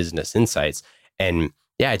real-time business insights. And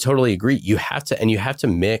yeah, I totally agree. You have to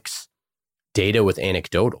mix data with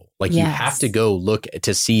anecdotal. You have to go look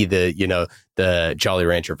to see the Jolly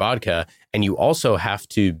Rancher vodka. And you also have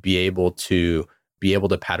to be able to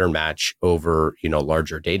pattern match over,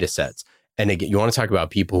 larger data sets. And again, you want to talk about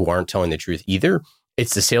people who aren't telling the truth either.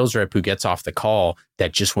 It's the sales rep who gets off the call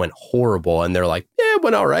that just went horrible. And they're like, yeah, it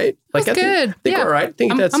went all right. That's good. I think all right. I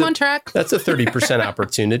think I'm on track. That's a 30%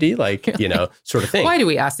 opportunity, sort of thing. Why do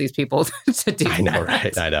we ask these people to do that? I know,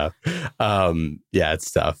 right? I know. Yeah, it's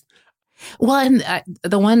tough. Well, and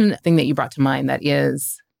the one thing that you brought to mind that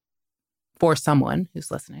is for someone who's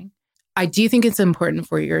listening, I do think it's important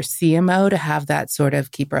for your CMO to have that sort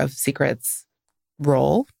of keeper of secrets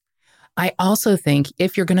role. I also think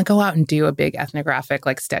if you're going to go out and do a big ethnographic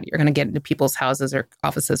study, you're going to get into people's houses or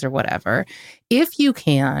offices or whatever. If you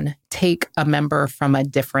can take a member from a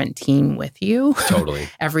different team with you, totally,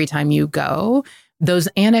 every time you go, those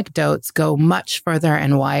anecdotes go much further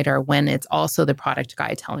and wider when it's also the product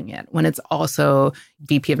guy telling it, when it's also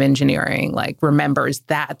VP of engineering remembers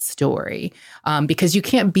that story, because you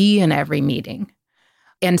can't be in every meeting.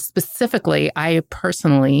 And specifically, I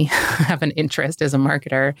personally have an interest as a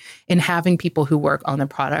marketer in having people who work on the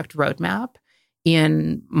product roadmap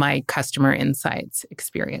in my customer insights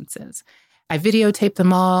experiences. I videotape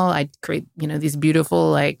them all. I create, these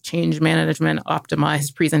beautiful change management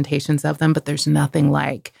optimized presentations of them, but there's nothing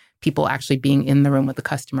like people actually being in the room with the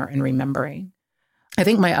customer and remembering. I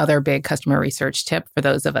think my other big customer research tip for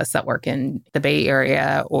those of us that work in the Bay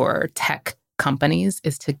Area or tech companies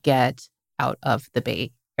is to get out of the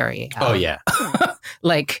Bay Area. Oh, yeah.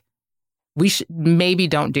 We should maybe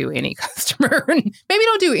don't do any maybe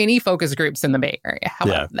don't do any focus groups in the Bay Area. How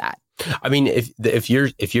about that?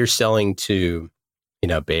 If you're selling to,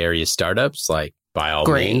 Bay Area startups, by all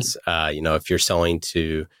means, if you're selling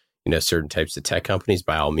to, certain types of tech companies,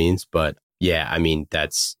 by all means. But yeah,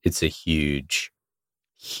 it's a huge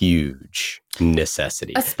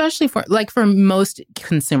necessity, especially for most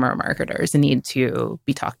consumer marketers need to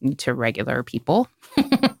be talking to regular people.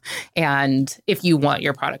 And if you want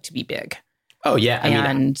your product to be big. Oh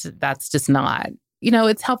yeah. That's just not,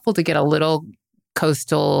 it's helpful to get a little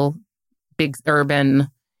coastal, big urban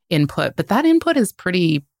input, but that input is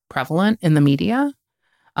pretty prevalent in the media.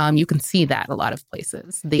 You can see that a lot of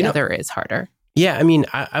places. The other is harder. Yeah,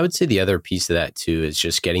 I would say the other piece of that too is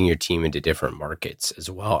just getting your team into different markets as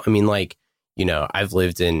well. I've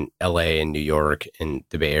lived in LA and New York and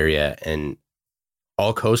the Bay Area, and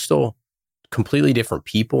all coastal, completely different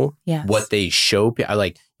people. Yes. What they show,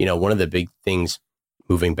 one of the big things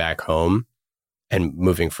moving back home and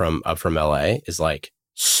moving from LA is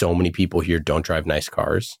so many people here don't drive nice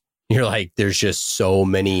cars. You're like, there's just so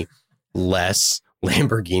many less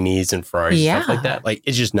Lamborghinis and Ferraris, stuff like that. Like,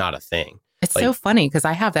 it's just not a thing. It's like, so funny because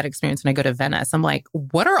I have that experience when I go to Venice. I'm like,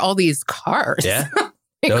 what are all these cars? Yeah.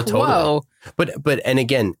 Like, No, totally. whoa. But, and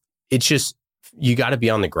again, it's just, you got to be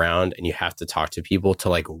on the ground and you have to talk to people to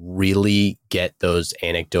like really get those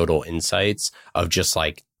anecdotal insights of just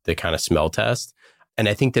like the kind of smell test. And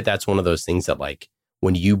I think that that's one of those things that like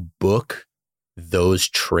when you book those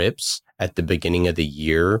trips at the beginning of the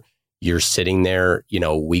year, you're sitting there, you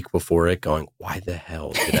know, a week before it going, why the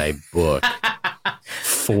hell did I book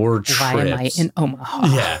 4 trips? Why am I in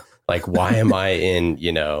Omaha? Yeah. Like, why am I in,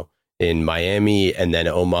 you know, in Miami and then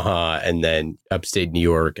Omaha and then upstate New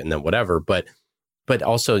York and then whatever. But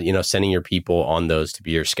also, you know, sending your people on those to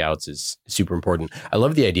be your scouts is super important. I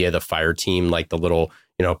love the idea of the fire team, like the little,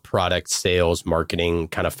 you know, product sales, marketing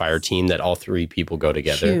kind of fire team that all 3 people go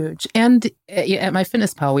together. Huge. And at my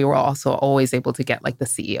Fitness Pal, we were also always able to get like the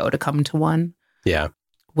CEO to come to one. Yeah.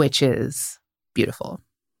 Which is beautiful.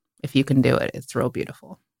 If you can do it, it's real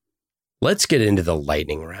beautiful. Let's get into the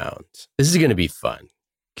lightning round. This is going to be fun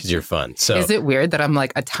because you're fun. So is it weird that I'm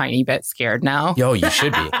like a tiny bit scared now? Yo, you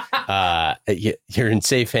should be. You're in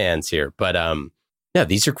safe hands here. But yeah,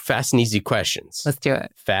 these are fast and easy questions. Let's do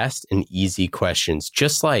it. Fast and easy questions.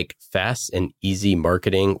 Just like fast and easy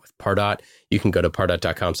marketing with Pardot, you can go to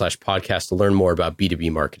pardot.com/podcast to learn more about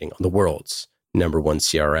B2B marketing on the world's #1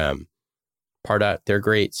 CRM. Pardot, they're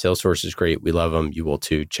great. Salesforce is great. We love them. You will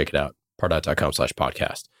too. Check it out.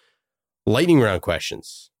 Pardot.com/podcast. Lightning round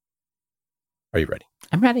questions. Are you ready?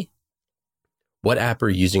 I'm ready. What app are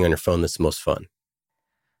you using on your phone that's the most fun?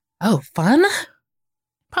 Oh, fun?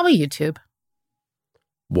 Probably YouTube.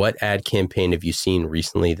 What ad campaign have you seen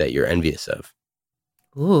recently that you're envious of?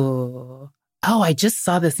 Ooh. Oh, I just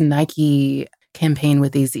saw this Nike campaign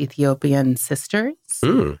with these Ethiopian sisters.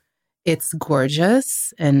 It's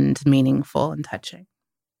gorgeous and meaningful and touching.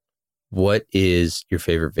 What is your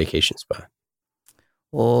favorite vacation spot?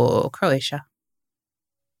 Oh, Croatia.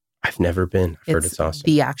 I've never been. I've heard it's awesome.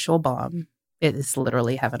 The actual bomb. It is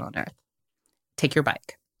literally heaven on earth. Take your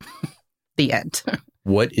bike. The end.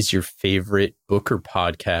 What is your favorite book or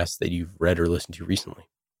podcast that you've read or listened to recently?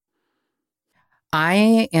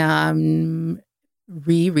 I am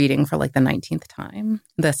rereading for like the 19th time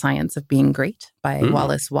The Science of Being Great by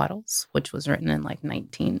Wallace Wattles, which was written in like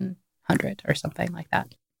 1900 or something like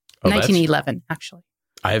that. 1911, actually.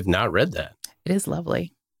 I have not read that. It is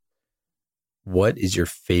lovely. What is your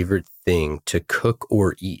favorite thing to cook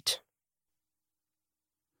or eat?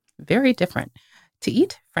 Very different. To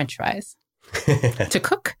eat, French fries. To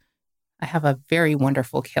cook, I have a very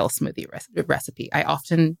wonderful kale smoothie recipe. I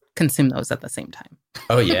often consume those at the same time.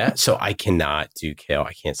 Oh, yeah? So I cannot do kale.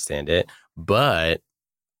 I can't stand it. But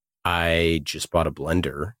I just bought a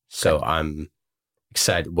blender. So Good. I'm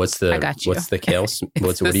excited. What's the kale?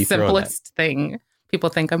 What do you throw on that? Simplest thing. People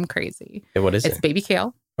think I'm crazy. Hey, what is it? It's baby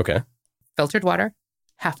kale. Okay. Filtered water,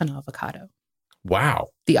 half an avocado. Wow.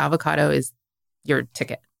 The avocado is your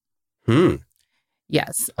ticket.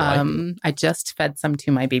 Yes. I just fed some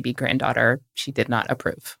to my baby granddaughter. She did not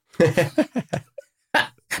approve.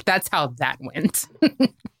 That's how that went.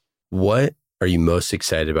 What are you most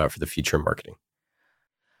excited about for the future of marketing?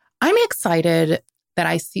 I'm excited that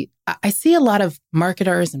I see a lot of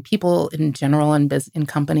marketers and people in general in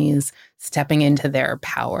companies stepping into their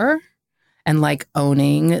power and like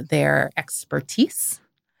owning their expertise.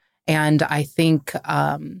 And I think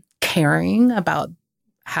caring about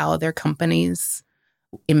how their companies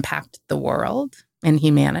impact the world and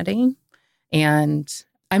humanity. And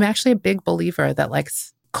I'm actually a big believer that like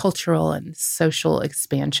cultural and social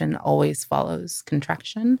expansion always follows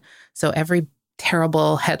contraction. So every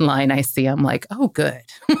terrible headline I see, I'm like, oh, good.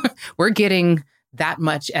 We're getting that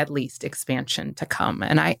much at least expansion to come.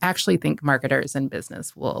 And I actually think marketers and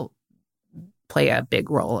business will play a big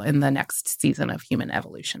role in the next season of human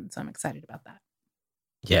evolution. So I'm excited about that.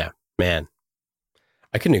 Yeah, man.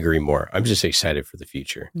 I couldn't agree more. I'm just excited for the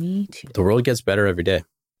future. Me too. The world gets better every day.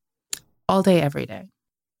 All day, every day.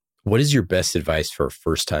 What is your best advice for a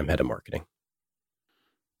first-time head of marketing?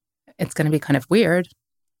 It's going to be kind of weird.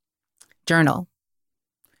 Journal.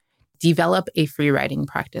 Develop a free writing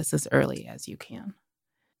practice as early as you can.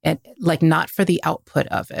 And like not for the output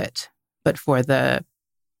of it, but for the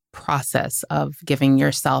process of giving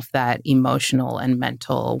yourself that emotional and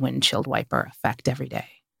mental windshield wiper effect every day.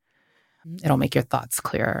 It'll make your thoughts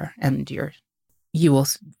clearer and you will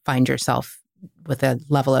find yourself with a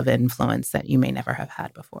level of influence that you may never have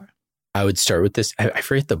had before. I would start with this. I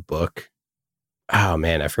forget the book. Oh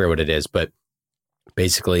man, I forget what it is, but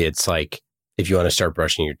basically it's like, if you want to start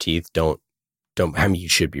brushing your teeth, don't you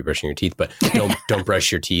should be brushing your teeth, but don't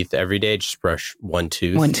brush your teeth every day. Just brush one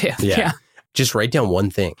tooth. One tooth. Yeah. Just write down one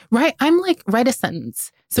thing. Right. I'm like, write a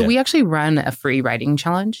sentence. So we actually run a free writing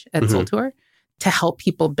challenge at Soltour to help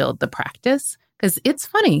people build the practice. Because it's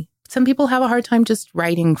funny. Some people have a hard time just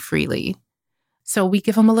writing freely. So we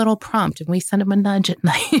give them a little prompt and we send them a nudge at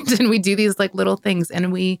night and we do these like little things.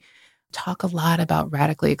 And we talk a lot about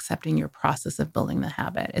radically accepting your process of building the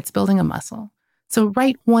habit. It's building a muscle. So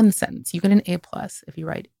write one sentence. You get an A+ if you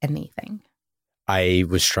write anything. I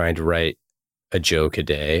was trying to write a joke a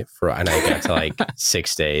day and I got to like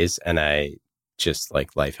 6 days and I just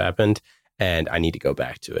like life happened and I need to go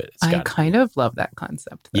back to it. I kind of love that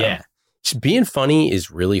concept, though. Yeah. Just being funny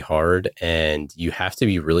is really hard and you have to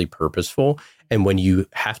be really purposeful. And when you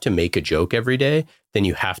have to make a joke every day, then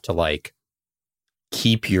you have to like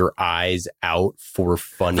keep your eyes out for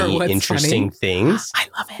funny, interesting things. I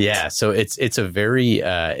love it. Yeah. So it's a very,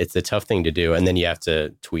 it's a tough thing to do. And then you have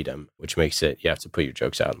to tweet them, which makes it, you have to put your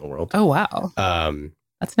jokes out in the world. Oh, wow.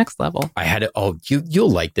 That's next level. I had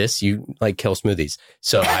you'll like this. You like kale smoothies.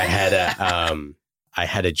 So I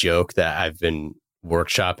had a joke that I've been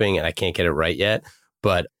workshopping and I can't get it right yet,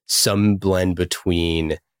 but some blend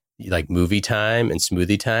between like movie time and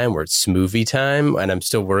smoothie time, where it's smoothie time. And I'm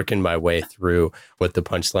still working my way through what the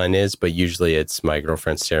punchline is, but usually it's my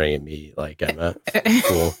girlfriend staring at me like I'm a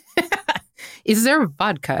fool. Is there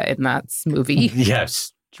vodka in that smoothie?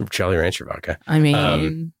 Yes. Jolly Rancher vodka. I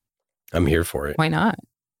mean, I'm here for it. Why not?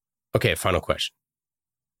 Okay. Final question.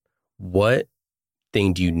 What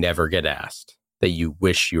thing do you never get asked that you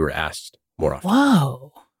wish you were asked more often?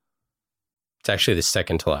 Whoa. It's actually the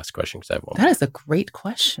second to last question because I have one. That is a great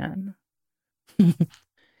question.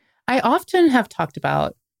 I often have talked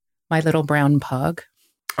about my little brown pug.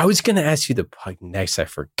 I was going to ask you the pug next. I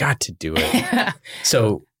forgot to do it.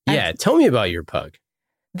 So tell me about your pug.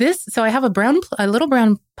 So I have a little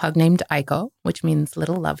brown pug named Aiko, which means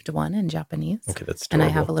little loved one in Japanese. Okay, that's adorable. And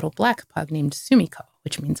I have a little black pug named Sumiko,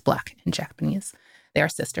 which means black in Japanese. They are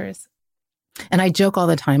sisters. And I joke all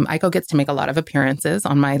the time. Aiko gets to make a lot of appearances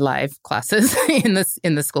on my live classes in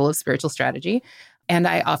the School of Spiritual Strategy. And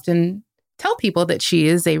I often tell people that she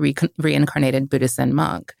is a reincarnated Buddhist Zen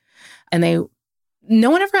monk. And no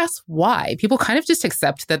one ever asks why. People kind of just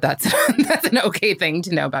accept that that's an okay thing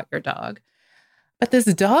to know about your dog. But this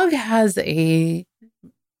dog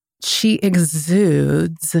she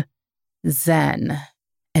exudes Zen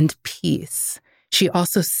and peace. She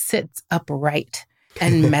also sits upright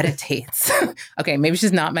and meditates. Okay, maybe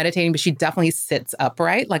she's not meditating, but she definitely sits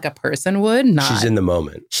upright like a person would. She's in the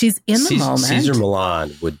moment. She's in the moment. Cesar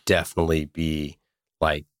Millan would definitely be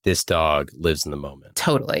like, this dog lives in the moment.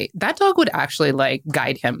 Totally. That dog would actually like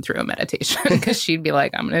guide him through a meditation because she'd be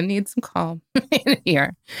like, I'm going to need some calm in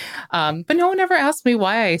here. But no one ever asked me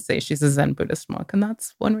why I say she's a Zen Buddhist monk. And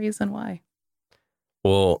that's one reason why.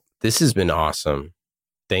 Well, this has been awesome.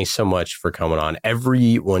 Thanks so much for coming on.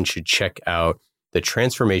 Everyone should check out The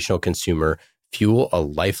Transformational Consumer. Fuel a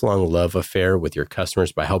lifelong love affair with your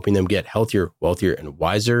customers by helping them get healthier, wealthier, and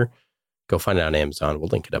wiser. Go find it on Amazon. We'll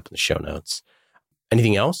link it up in the show notes.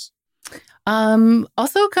 Anything else?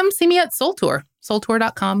 Also, come see me at Soltour,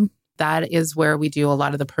 soltour.com. That is where we do a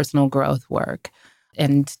lot of the personal growth work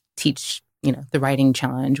and teach, the writing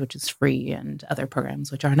challenge, which is free, and other programs,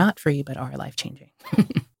 which are not free, but are life-changing.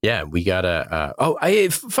 Yeah, we got to...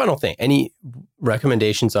 final thing. Any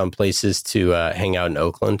recommendations on places to hang out in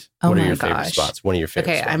Oakland? What are your favorite spots? One of your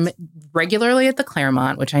favorite spots? I'm regularly at the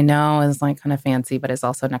Claremont, which I know is like kind of fancy, but is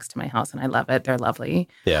also next to my house, and I love it. They're lovely.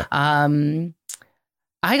 Yeah.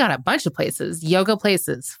 I got a bunch of places, yoga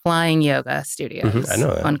places, Flying Yoga Studios. I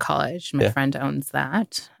know that. On College. My friend owns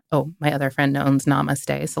that. Oh, my other friend owns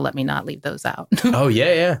Namaste, so let me not leave those out. Oh,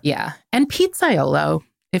 yeah. Yeah. And Pizzaiolo.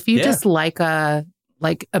 If you just like a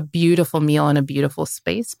beautiful meal in a beautiful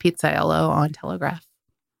space, Pizzaiolo on Telegraph.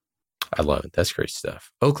 I love it. That's great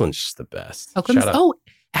stuff. Oakland's just the best.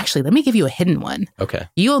 Actually, let me give you a hidden one. Okay.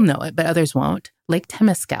 You'll know it, but others won't. Lake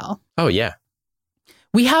Temescal. Oh, yeah.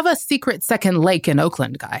 We have a secret second lake in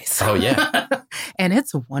Oakland, guys. Oh, yeah. And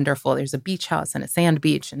it's wonderful. There's a beach house and a sand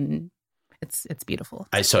beach, and it's beautiful.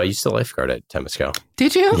 I used to lifeguard at Temescal.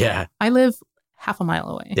 Did you? Yeah. I live half a mile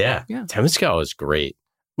away. Yeah. Temescal is great.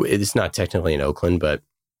 It's not technically in Oakland, but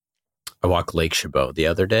I walked Lake Chabot the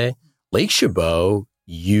other day. Lake Chabot,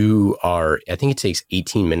 I think it takes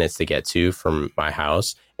 18 minutes to get to from my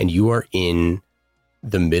house, and you are in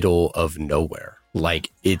the middle of nowhere.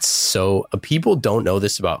 Like, it's so... people don't know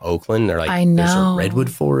this about Oakland. They're like, I know. There's a redwood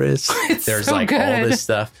forest. There's so all good. this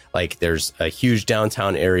stuff. Like, there's a huge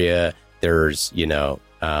downtown area. There's,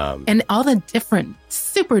 and all the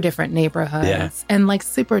super different neighborhoods and like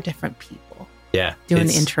super different people. Yeah. doing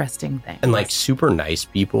interesting things. And like super nice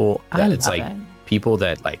people. That it's like people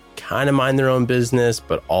that like kind of mind their own business,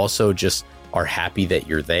 but also just are happy that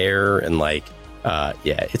you're there. And like,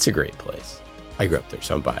 yeah, it's a great place. I grew up there,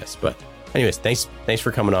 so I'm biased. But anyways, thanks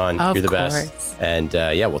for coming on. Of You're the course. best. And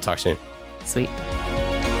yeah, we'll talk soon. Sweet.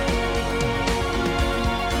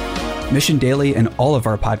 Mission Daily and all of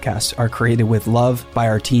our podcasts are created with love by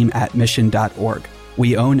our team at mission.org.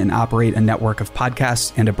 We own and operate a network of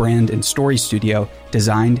podcasts and a brand and story studio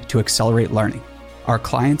designed to accelerate learning. Our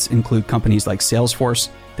clients include companies like Salesforce,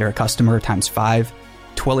 they're a customer times 5,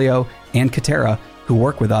 Twilio, and Katera, who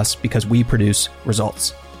work with us because we produce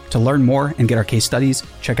results. To learn more and get our case studies,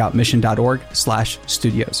 check out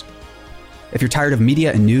mission.org/studios. If you're tired of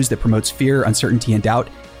media and news that promotes fear, uncertainty, and doubt,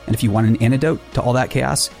 and if you want an antidote to all that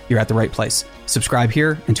chaos, you're at the right place. Subscribe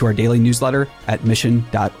here and to our daily newsletter at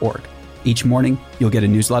mission.org. Each morning, you'll get a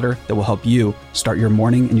newsletter that will help you start your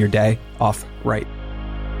morning and your day off right.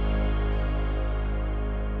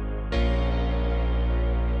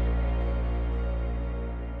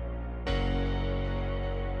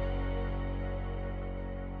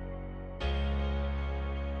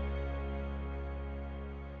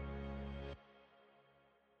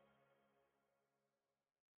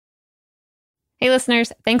 Hey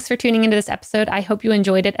listeners, thanks for tuning into this episode. I hope you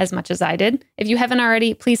enjoyed it as much as I did. If you haven't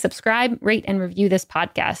already, please subscribe, rate, and review this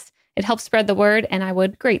podcast. It helps spread the word, and I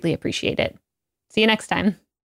would greatly appreciate it. See you next time.